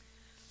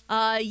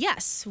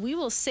 Yes, we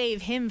will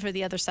save him for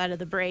the other side of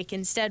the break.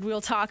 Instead, we'll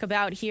talk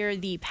about here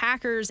the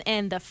Packers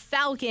and the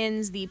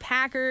Falcons. The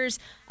Packers,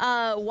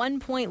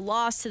 1-point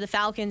loss to the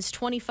Falcons,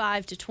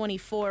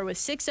 25-24. With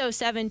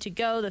 6:07 to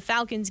go, the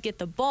Falcons get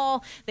the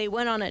ball. They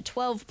went on a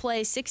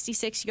 12-play,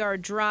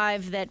 66-yard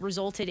drive that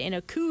resulted in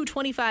a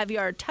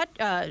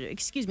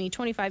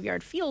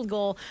 25-yard field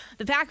goal.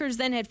 The Packers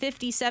then had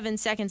 57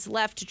 seconds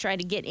left to try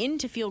to get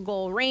into field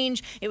goal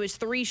range. It was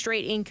 3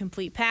 straight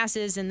incomplete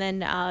passes, and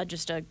then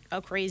just a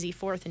crazy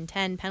 4th and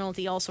 10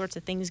 penalty, all sorts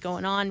of things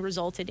going on,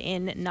 resulted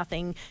in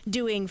nothing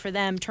doing for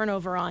them.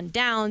 Turnover on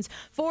downs.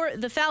 For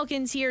the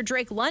Falcons here,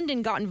 Drake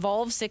London got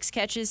involved, 6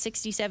 catches,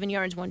 67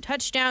 yards, 1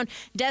 touchdown.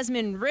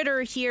 Desmond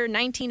Ridder here,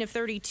 19 of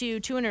 32,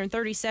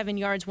 237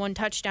 yards, 1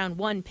 touchdown,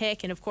 1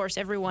 pick. And of course,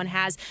 everyone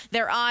has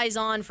their eyes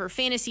on, for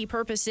fantasy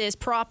purposes,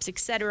 props,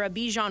 etc.,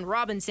 Bijan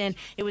Robinson.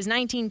 It was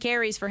 19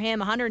 carries for him,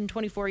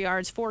 124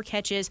 yards, 4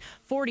 catches,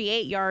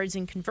 48 yards.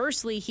 And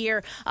conversely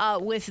here,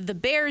 with the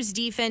Bears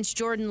defense,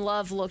 Jordan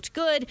Love have looked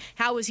good.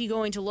 How is he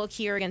going to look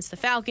here against the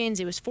Falcons?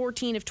 It was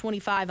 14 of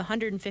 25,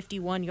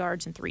 151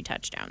 yards and 3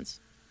 touchdowns.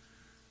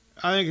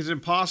 I think it's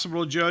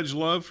impossible to judge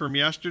Love from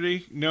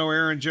yesterday. No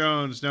Aaron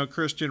Jones, no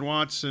Christian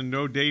Watson,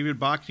 no David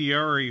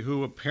Bakhtiari,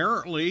 who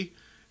apparently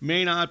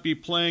may not be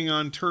playing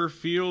on turf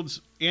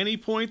fields any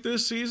point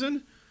this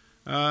season.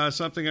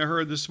 Something I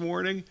heard this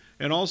morning.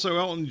 And also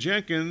Elton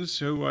Jenkins,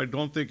 who I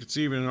don't think it's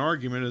even an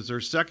argument, is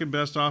their second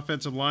best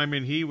offensive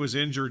lineman. He was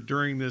injured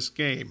during this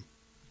game.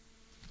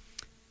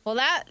 Well,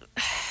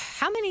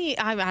 how many,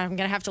 I'm going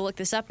to have to look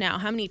this up now.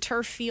 How many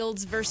turf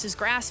fields versus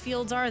grass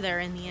fields are there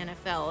in the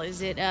NFL?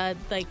 Is it I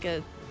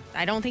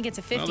don't think it's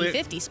a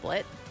 50-50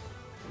 split.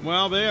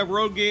 Well, they have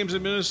road games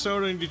in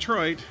Minnesota and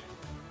Detroit.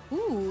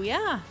 Ooh,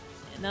 yeah.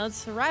 And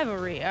that's a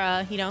rivalry,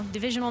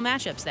 divisional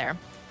matchups there.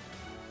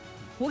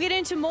 We'll get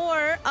into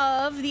more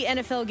of the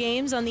NFL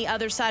games on the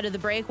other side of the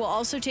break. We'll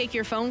also take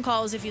your phone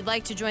calls if you'd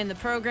like to join the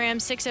program.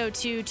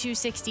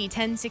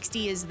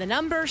 602-260-1060 is the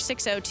number.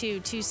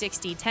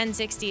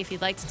 602-260-1060 if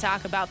you'd like to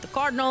talk about the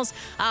Cardinals.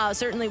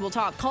 Certainly we'll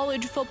talk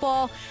college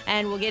football,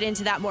 and we'll get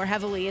into that more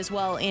heavily as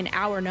well in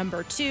hour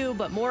number 2.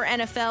 But more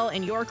NFL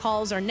and your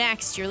calls are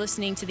next. You're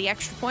listening to The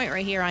Extra Point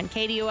right here on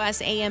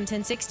KDUS AM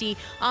 1060,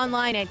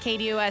 online at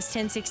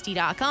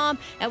KDUS1060.com,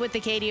 and with the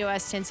KDUS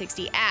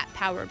 1060 app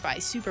powered by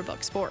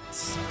Superbook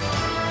Sports.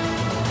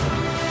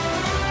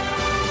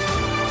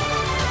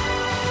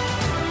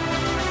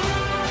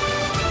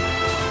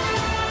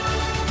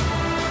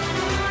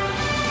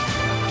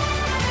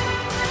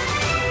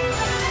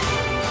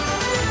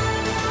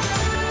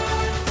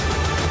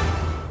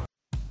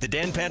 The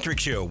Dan Patrick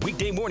Show,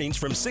 weekday mornings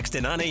from 6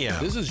 to 9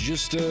 a.m. This is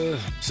just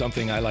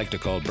something I like to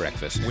call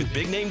breakfast. With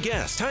big-name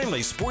guests,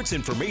 timely sports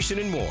information,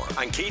 and more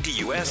on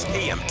KDUS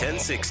AM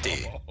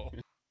 1060.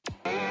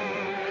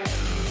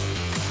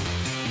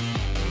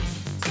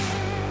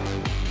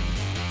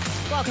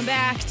 Welcome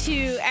back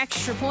to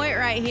Extra Point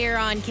right here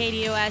on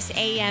KDUS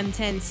AM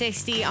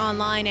 1060,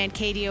 online at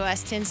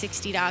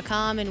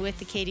KDUS1060.com, and with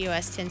the KDUS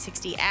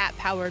 1060 app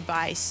powered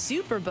by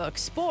Superbook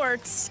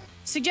Sports.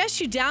 Suggest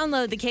you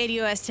download the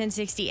KDUS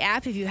 1060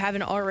 app if you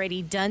haven't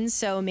already done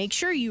so. Make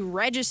sure you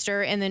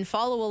register and then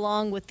follow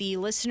along with the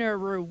listener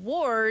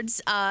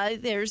rewards.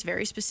 There's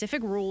very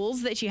specific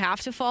rules that you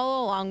have to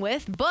follow along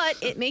with,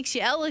 but it makes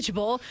you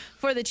eligible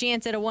for the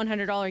chance at a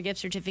 $100 gift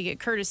certificate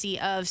courtesy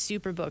of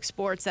Superbook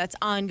Sports. That's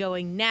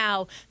ongoing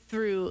now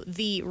through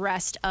the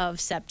rest of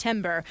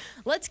September.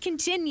 Let's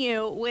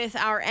continue with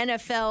our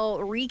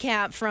NFL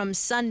recap from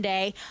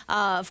Sunday.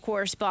 Of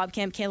course, Bob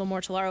Kemp, Kayla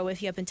Mortellaro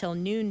with you up until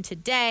noon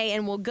today,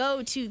 and we'll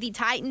go to the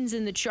Titans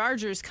and the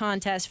Chargers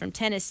contest from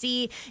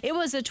Tennessee. It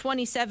was a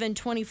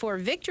 27-24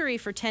 victory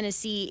for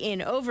Tennessee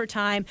in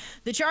overtime.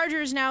 The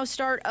Chargers now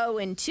start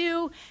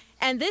 0-2.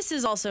 And this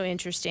is also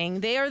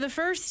interesting. They are the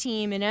first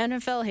team in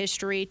NFL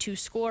history to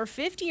score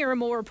 50 or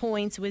more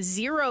points with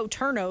 0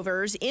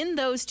 turnovers in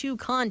those 2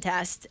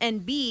 contests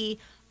and be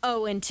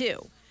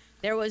 0-2.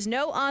 There was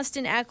no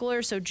Austin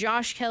Eckler, so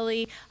Josh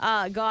Kelly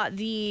got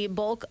the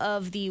bulk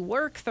of the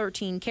work,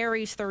 13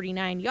 carries,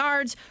 39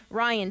 yards.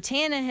 Ryan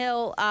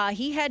Tannehill,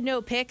 he had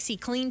no picks. He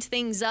cleaned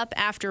things up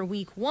after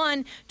week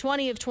 1,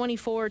 20 of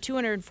 24,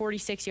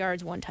 246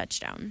 yards, 1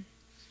 touchdown.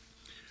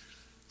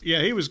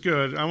 Yeah, he was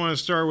good. I want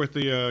to start with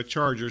the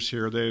Chargers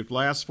here. The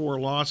last 4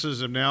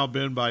 losses have now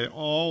been by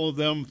all of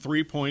them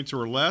 3 points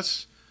or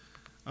less.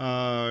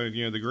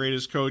 The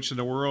greatest coach in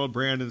the world,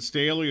 Brandon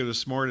Staley, or the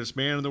smartest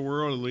man in the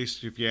world, at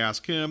least if you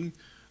ask him,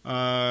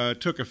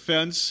 took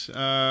offense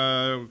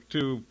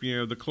to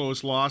the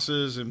close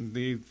losses, and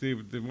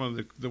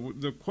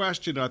the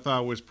question I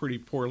thought was pretty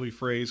poorly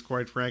phrased,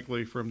 quite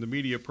frankly, from the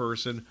media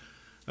person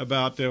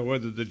about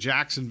whether the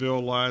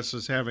Jacksonville loss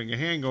is having a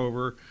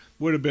hangover.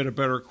 Would have been a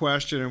better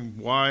question, and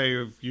why,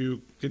 if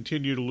you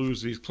continue to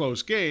lose these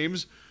close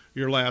games,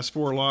 your last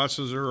 4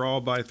 losses are all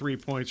by 3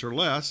 points or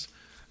less.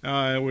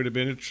 It would have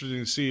been interesting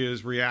to see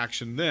his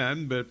reaction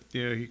then, but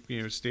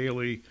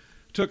Staley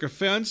took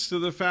offense to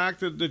the fact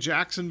that the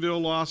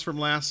Jacksonville loss from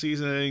last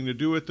season had anything to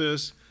do with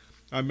this.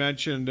 I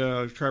mentioned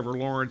Trevor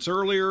Lawrence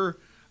earlier.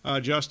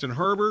 Justin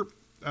Herbert,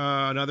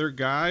 another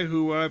guy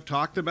who I've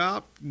talked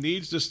about,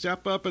 needs to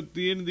step up at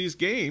the end of these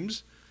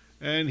games,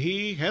 and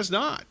he has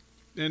not.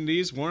 And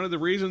he's one of the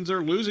reasons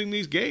they're losing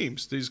these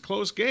games, these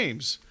close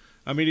games.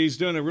 I mean, he's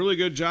done a really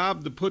good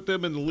job to put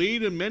them in the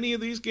lead in many of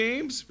these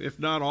games, if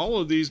not all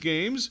of these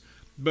games.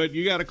 But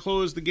you got to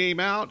close the game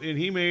out, and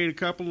he made a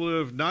couple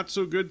of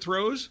not-so-good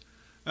throws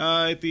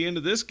at the end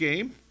of this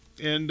game.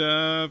 And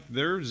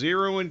they're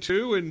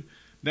 0-2, and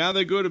now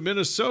they go to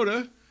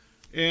Minnesota.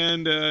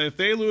 And if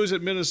they lose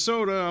at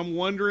Minnesota, I'm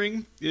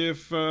wondering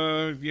if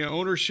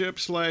ownership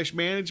 /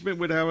 management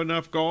would have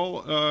enough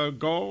gall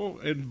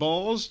and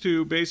balls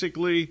to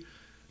basically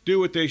do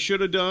what they should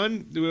have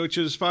done, which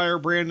is fire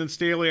Brandon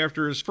Staley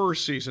after his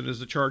first season as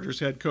the Chargers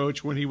head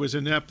coach when he was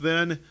inept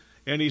then,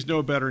 and he's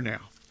no better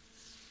now.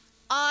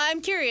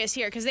 I'm curious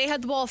here because they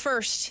had the ball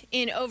first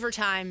in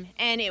overtime,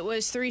 and it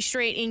was 3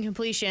 straight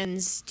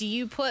incompletions. Do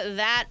you put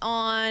that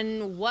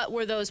on what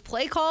were those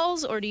play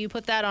calls, or do you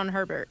put that on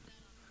Herbert?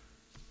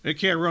 They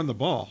can't run the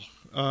ball.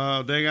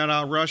 They got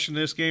outrushed in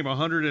this game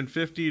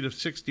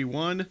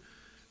 150-61.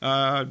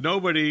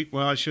 Nobody,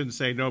 well, I shouldn't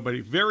say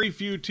nobody. Very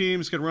few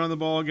teams can run the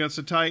ball against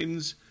the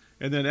Titans.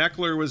 And then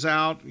Eckler was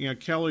out.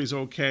 Kelly's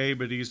okay,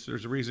 but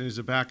there's a reason he's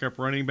a backup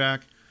running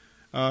back.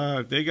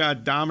 They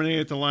got dominated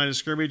at the line of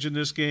scrimmage in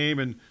this game,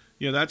 and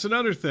that's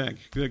another thing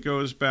that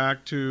goes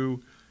back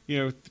to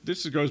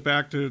goes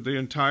back to the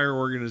entire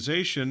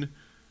organization.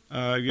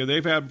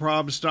 They've had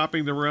problems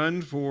stopping the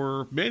run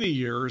for many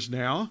years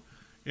now,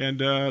 and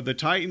the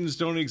Titans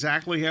don't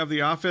exactly have the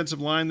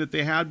offensive line that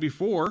they had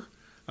before,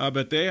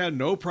 but they had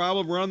no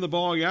problem running the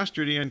ball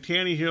yesterday, and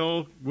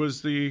Tannehill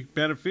was the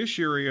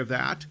beneficiary of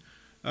that.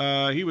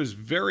 He was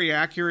very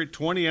accurate,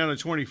 20 out of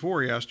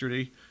 24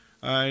 yesterday,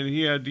 and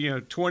he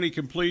had 20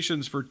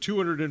 completions for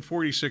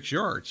 246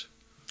 yards.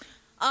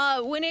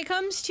 When it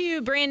comes to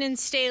Brandon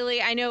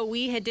Staley, I know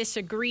we had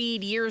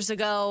disagreed years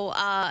ago,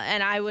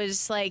 and I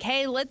was like,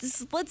 "Hey,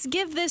 let's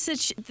give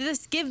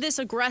this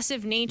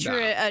aggressive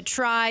nature a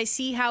try,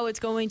 see how it's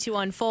going to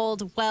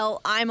unfold." Well,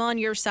 I'm on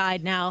your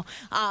side now.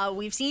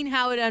 We've seen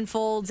how it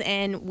unfolds,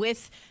 and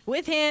with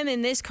him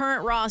in this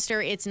current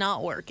roster, it's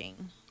not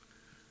working.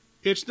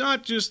 It's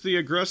not just the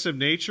aggressive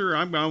nature.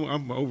 I'm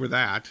over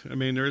that. I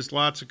mean, there's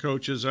lots of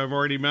coaches I've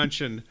already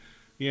mentioned.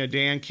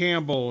 Dan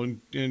Campbell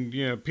and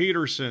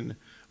Peterson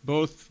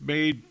both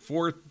made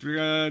fourth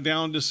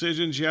down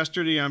decisions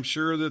yesterday. I'm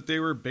sure that they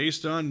were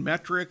based on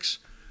metrics.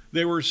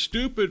 They were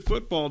stupid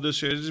football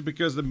decisions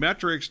because the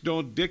metrics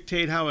don't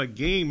dictate how a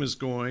game is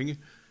going.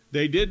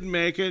 They didn't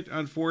make it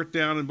on fourth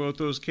down in both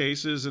those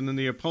cases, and then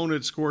the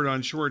opponent scored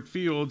on short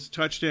fields,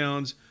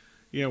 touchdowns.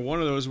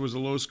 One of those was a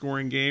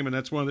low-scoring game, and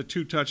that's one of the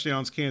 2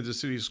 touchdowns Kansas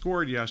City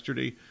scored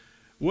yesterday.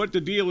 What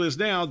the deal is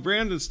now,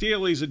 Brandon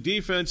Staley's a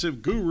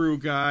defensive guru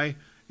guy,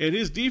 and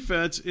his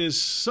defense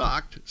is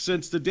sucked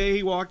since the day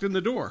he walked in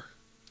the door.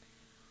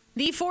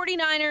 The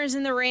 49ers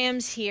and the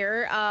Rams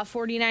here.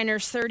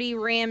 49ers 30,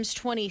 Rams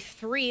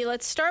 23.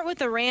 Let's start with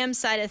the Rams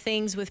side of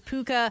things with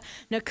Puka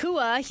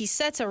Nacua. He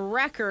sets a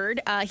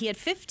record. He had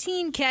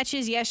 15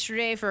 catches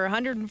yesterday for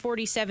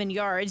 147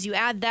 yards. You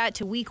add that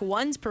to Week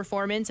 1's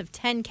performance of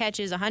 10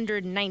 catches,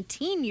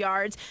 119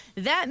 yards.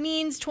 That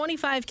means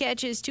 25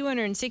 catches,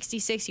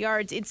 266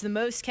 yards. It's the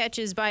most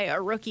catches by a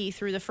rookie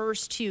through the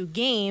first 2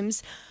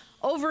 games.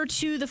 Over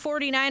to the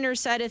 49ers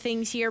side of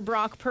things here,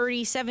 Brock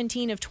Purdy,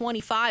 17 of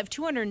 25,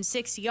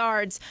 206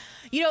 yards.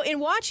 In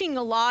watching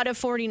a lot of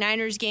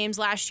 49ers games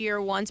last year,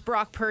 once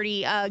Brock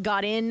Purdy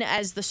got in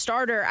as the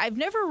starter, I've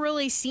never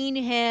really seen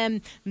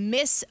him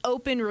miss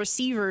open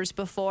receivers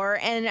before,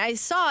 and I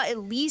saw at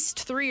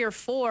least 3 or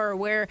 4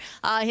 where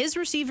his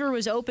receiver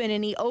was open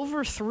and he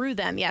overthrew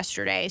them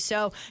yesterday.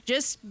 So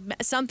just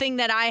something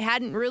that I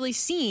hadn't really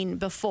seen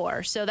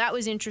before. So that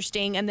was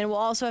interesting. And then we'll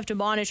also have to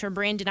monitor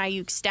Brandon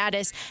Ayuk's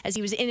status as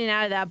he was in and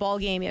out of that ball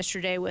game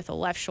yesterday with a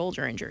left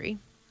shoulder injury.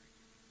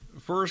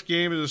 First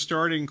game as a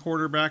starting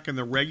quarterback in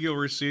the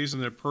regular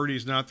season that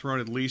Purdy's not thrown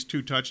at least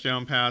 2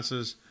 touchdown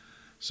passes.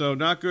 So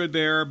not good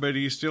there, but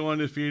he's still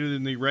undefeated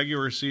in the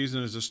regular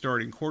season as a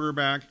starting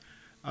quarterback.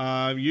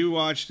 You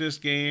watched this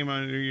game,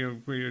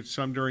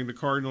 some during the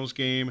Cardinals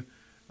game.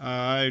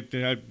 I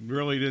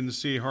really didn't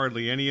see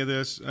hardly any of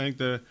this. I think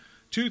the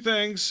 2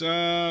 things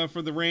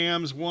for the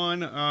Rams, one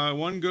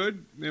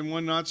good and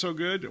one not so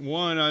good.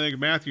 One, I think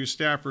Matthew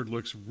Stafford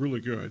looks really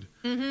good.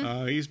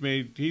 Mm-hmm.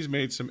 He's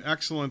made some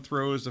excellent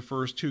throws the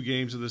first 2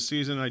 games of the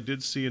season. I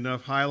did see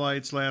enough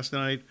highlights last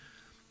night.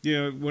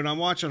 When I'm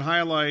watching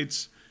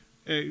highlights,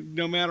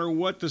 no matter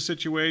what the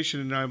situation,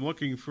 and I'm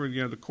looking for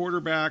the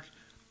quarterback.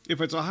 If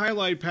it's a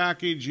highlight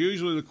package,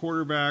 usually the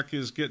quarterback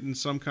is getting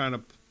some kind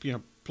of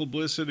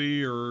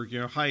publicity or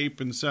hype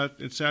and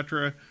et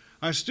cetera.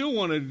 I still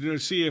wanted to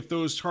see if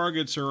those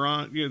targets are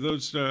on,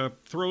 those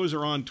throws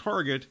are on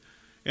target.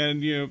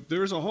 And,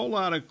 there's a whole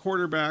lot of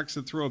quarterbacks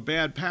that throw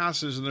bad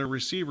passes and their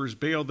receivers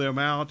bail them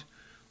out,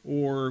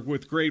 or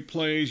with great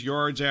plays,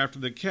 yards after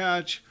the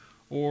catch,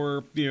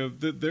 or,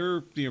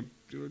 the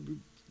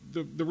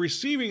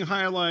receiving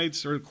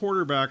highlights or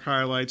quarterback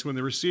highlights when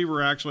the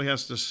receiver actually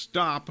has to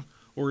stop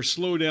or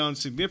slow down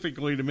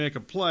significantly to make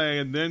a play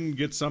and then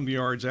get some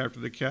yards after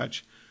the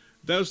catch.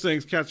 Those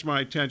things catch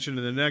my attention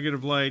in the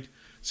negative light.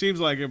 Seems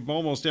like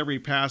almost every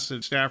pass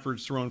that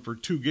Stafford's thrown for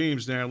 2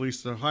 games now, at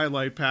least the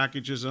highlight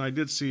packages, and I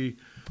did see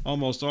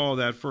almost all of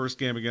that first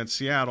game against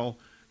Seattle.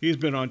 He's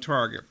been on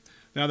target.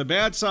 Now, the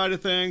bad side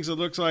of things, it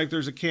looks like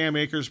there's a Cam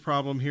Akers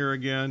problem here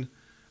again.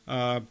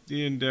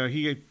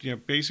 Basically,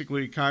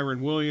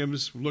 Kyron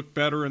Williams looked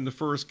better in the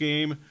first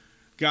game,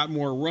 got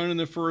more run in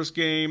the first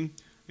game,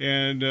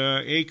 and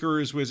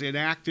Akers was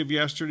inactive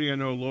yesterday. I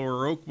know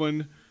Laura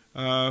Oakman,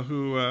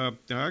 who I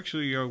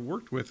actually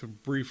worked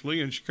with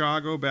briefly in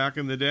Chicago back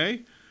in the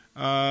day.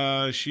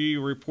 She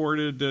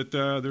reported that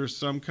there's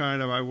some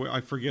kind of, I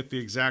forget the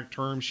exact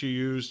term she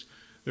used,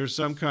 there's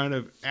some kind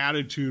of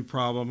attitude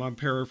problem. I'm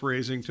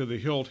paraphrasing to the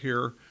hilt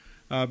here.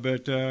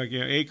 But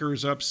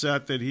Akers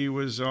upset that he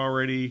was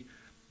already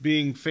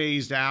being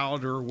phased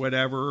out or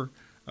whatever.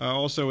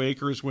 Also,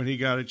 Akers, when he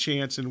got a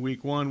chance in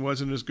Week 1,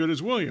 wasn't as good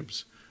as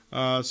Williams.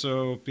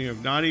 So,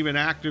 not even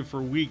active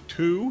for week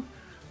 2.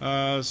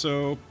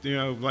 So,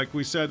 like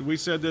we said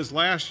this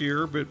last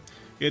year, but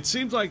it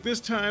seems like this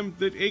time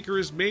that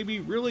Akers maybe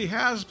really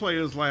has played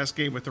his last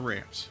game with the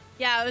Rams.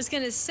 Yeah, I was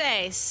going to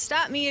say,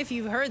 stop me if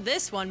you've heard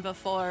this one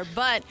before,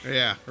 but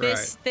yeah,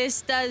 right.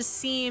 This does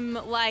seem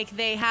like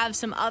they have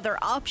some other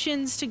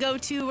options to go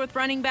to with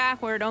running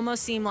back, where it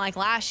almost seemed like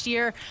last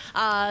year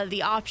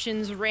the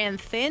options ran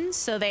thin,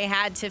 so they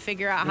had to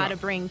figure out how to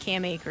bring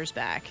Cam Akers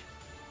back.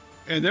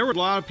 And there were a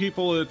lot of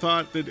people that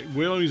thought that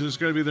Williams was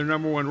going to be their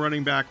number one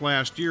running back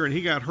last year, and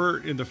he got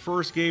hurt in the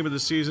first game of the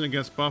season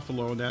against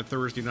Buffalo in that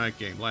Thursday night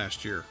game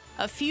last year.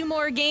 A few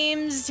more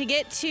games to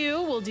get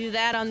to. We'll do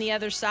that on the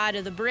other side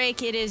of the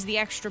break. It is the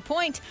Extra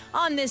Point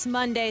on this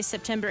Monday,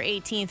 September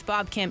 18th.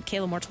 Bob Kemp,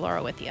 Kayla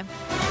Mortellaro with you.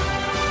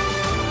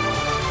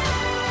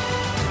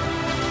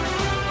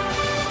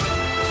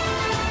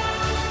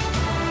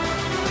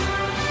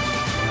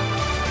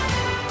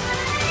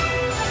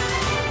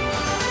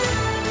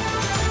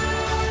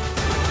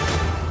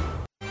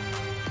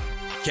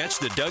 Catch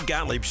the Doug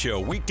Gottlieb Show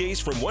weekdays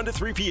from 1 to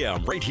 3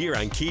 p.m. right here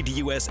on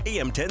KDUS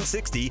AM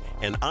 1060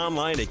 and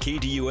online at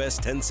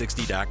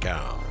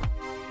KDUS1060.com.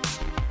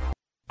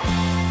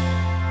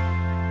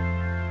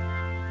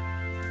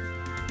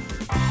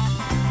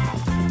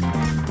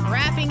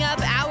 Wrapping up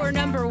hour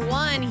number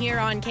 1 here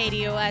on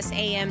KDUS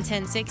AM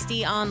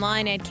 1060,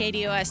 online at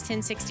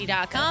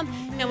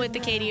KDUS1060.com, and with the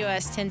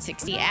KDUS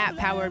 1060 app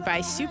powered by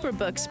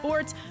Superbook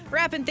Sports.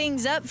 Wrapping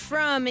things up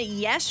from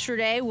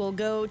yesterday, we'll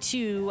go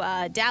to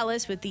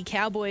Dallas with the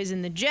Cowboys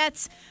and the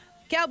Jets.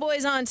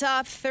 Cowboys on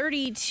top,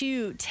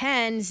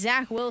 32-10.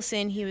 Zach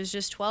Wilson, he was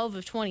just 12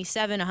 of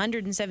 27,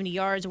 170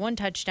 yards, 1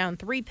 touchdown,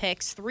 3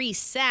 picks, 3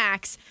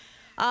 sacks.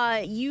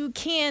 You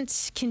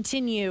can't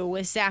continue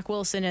with Zach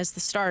Wilson as the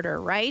starter,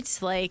 right?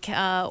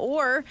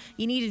 Or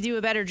you need to do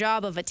a better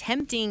job of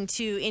attempting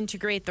to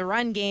integrate the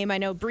run game. I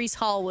know Breece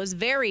Hall was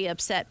very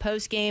upset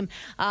post-game,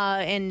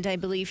 and I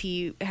believe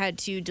he had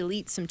to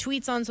delete some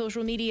tweets on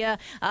social media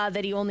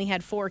that he only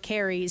had 4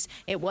 carries.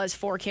 It was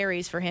 4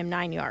 carries for him,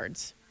 9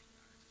 yards.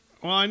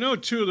 Well, I know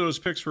 2 of those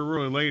picks were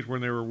really late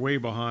when they were way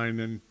behind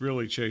and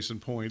really chasing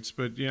points.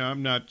 But,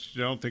 I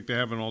don't think they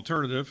have an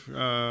alternative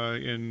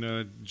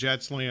in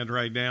Jets land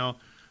right now.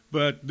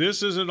 But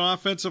this is an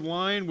offensive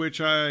line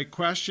which I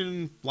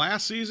questioned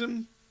last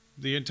season,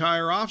 the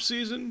entire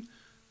offseason,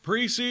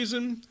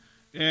 preseason.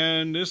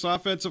 And this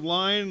offensive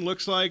line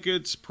looks like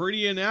it's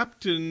pretty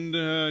inept. And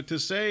to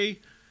say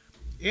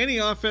any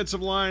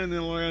offensive line in the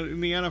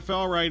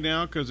NFL right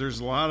now, because there's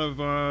a lot of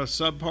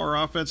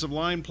subpar offensive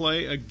line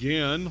play,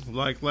 again,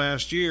 like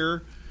last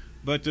year.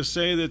 But to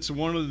say that's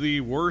one of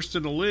the worst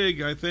in the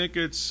league, I think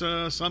it's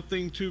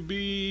something to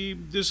be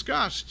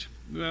discussed.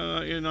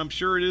 And I'm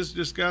sure it is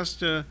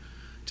discussed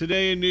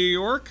today in New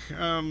York.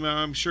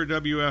 I'm sure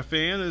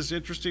WFAN is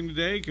interesting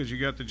today because you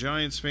got the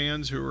Giants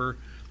fans who are,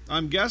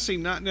 I'm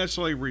guessing, not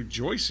necessarily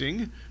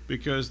rejoicing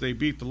because they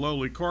beat the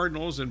lowly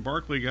Cardinals and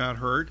Barkley got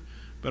hurt.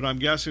 But I'm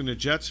guessing the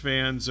Jets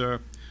fans are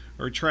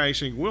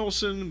trashing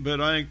Wilson, but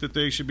I think that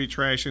they should be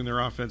trashing their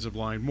offensive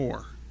line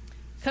more.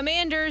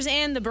 Commanders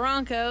and the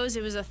Broncos.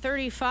 It was a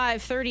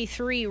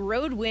 35-33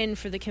 road win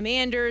for the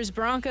Commanders.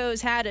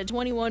 Broncos had a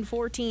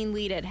 21-14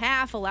 lead at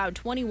half, allowed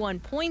 21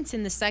 points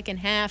in the second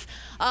half.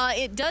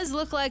 It does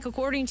look like,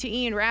 according to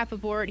Ian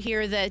Rappaport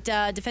here,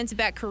 that defensive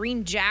back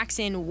Kareem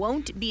Jackson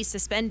won't be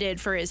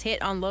suspended for his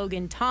hit on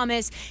Logan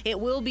Thomas. It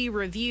will be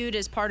reviewed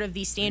as part of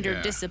the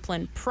standard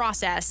discipline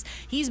process.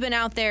 He's been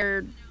out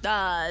there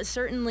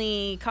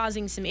certainly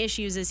causing some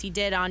issues as he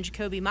did on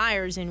Jacoby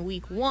Myers in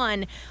week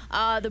 1.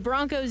 The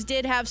Broncos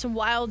did have some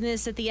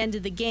wildness at the end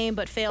of the game,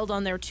 but failed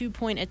on their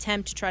 2-point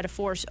attempt to try to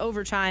force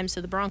overtime, so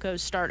the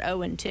Broncos start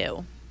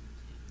 0-2.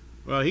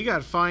 Well, he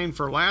got fined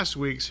for last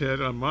week's hit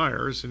on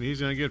Myers, and he's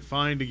going to get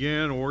fined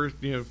again. Or,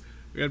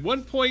 at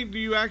one point, do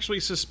you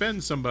actually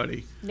suspend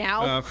somebody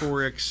now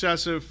for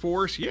excessive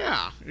force?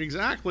 Yeah,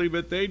 exactly,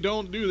 but they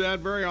don't do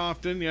that very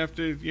often. You have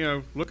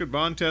to, look at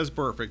Vontez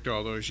Burfict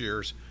all those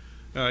years.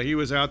 He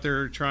was out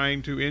there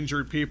trying to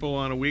injure people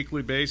on a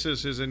weekly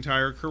basis his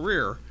entire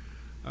career.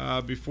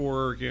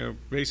 Before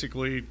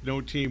basically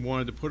no team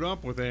wanted to put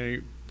up with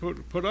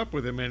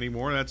him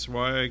anymore. That's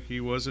why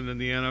he wasn't in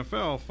the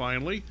NFL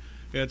finally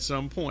at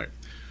some point.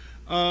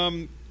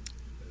 The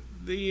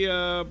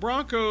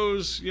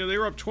Broncos, they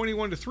were up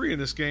 21-3 in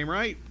this game,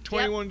 right?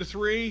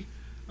 21-3.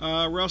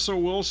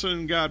 Russell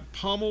Wilson got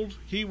pummeled.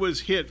 He was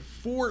hit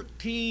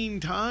 14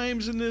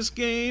 times in this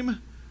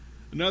game.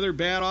 Another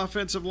bad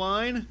offensive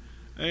line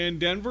in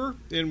Denver,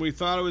 and we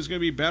thought it was going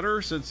to be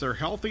better since they're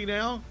healthy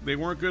now. They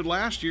weren't good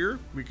last year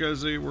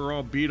because they were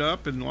all beat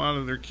up and a lot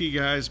of their key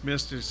guys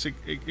missed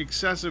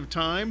excessive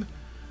time,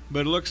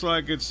 but it looks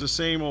like it's the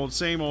same old.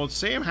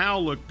 Sam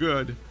Howell looked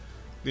good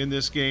in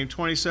this game,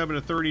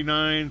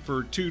 27-39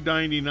 for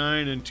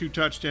 299 and 2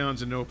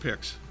 touchdowns and no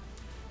picks.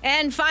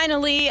 And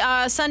finally,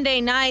 Sunday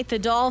night, the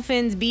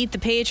Dolphins beat the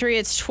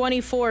Patriots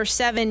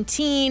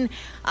 24-17.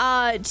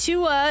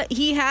 Tua,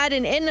 he had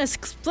an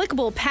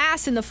inexplicable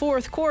pass in the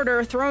fourth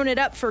quarter, throwing it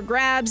up for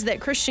grabs that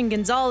Christian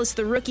Gonzalez,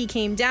 the rookie,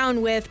 came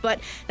down with. But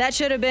that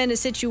should have been a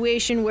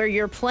situation where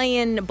you're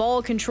playing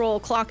ball control,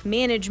 clock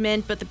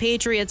management, but the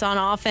Patriots on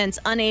offense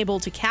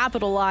unable to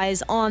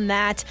capitalize on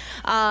that.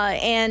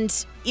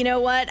 And you know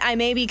what? I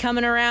may be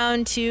coming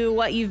around to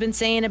what you've been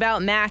saying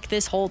about Mac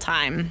this whole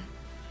time.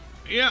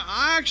 Yeah,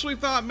 I actually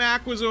thought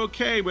Mac was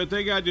okay, but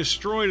they got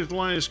destroyed at the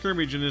line of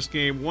scrimmage in this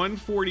game,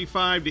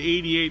 145 to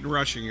 88 in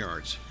rushing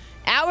yards.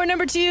 Hour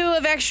number 2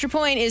 of Extra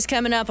Point is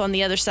coming up on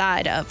the other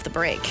side of the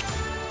break.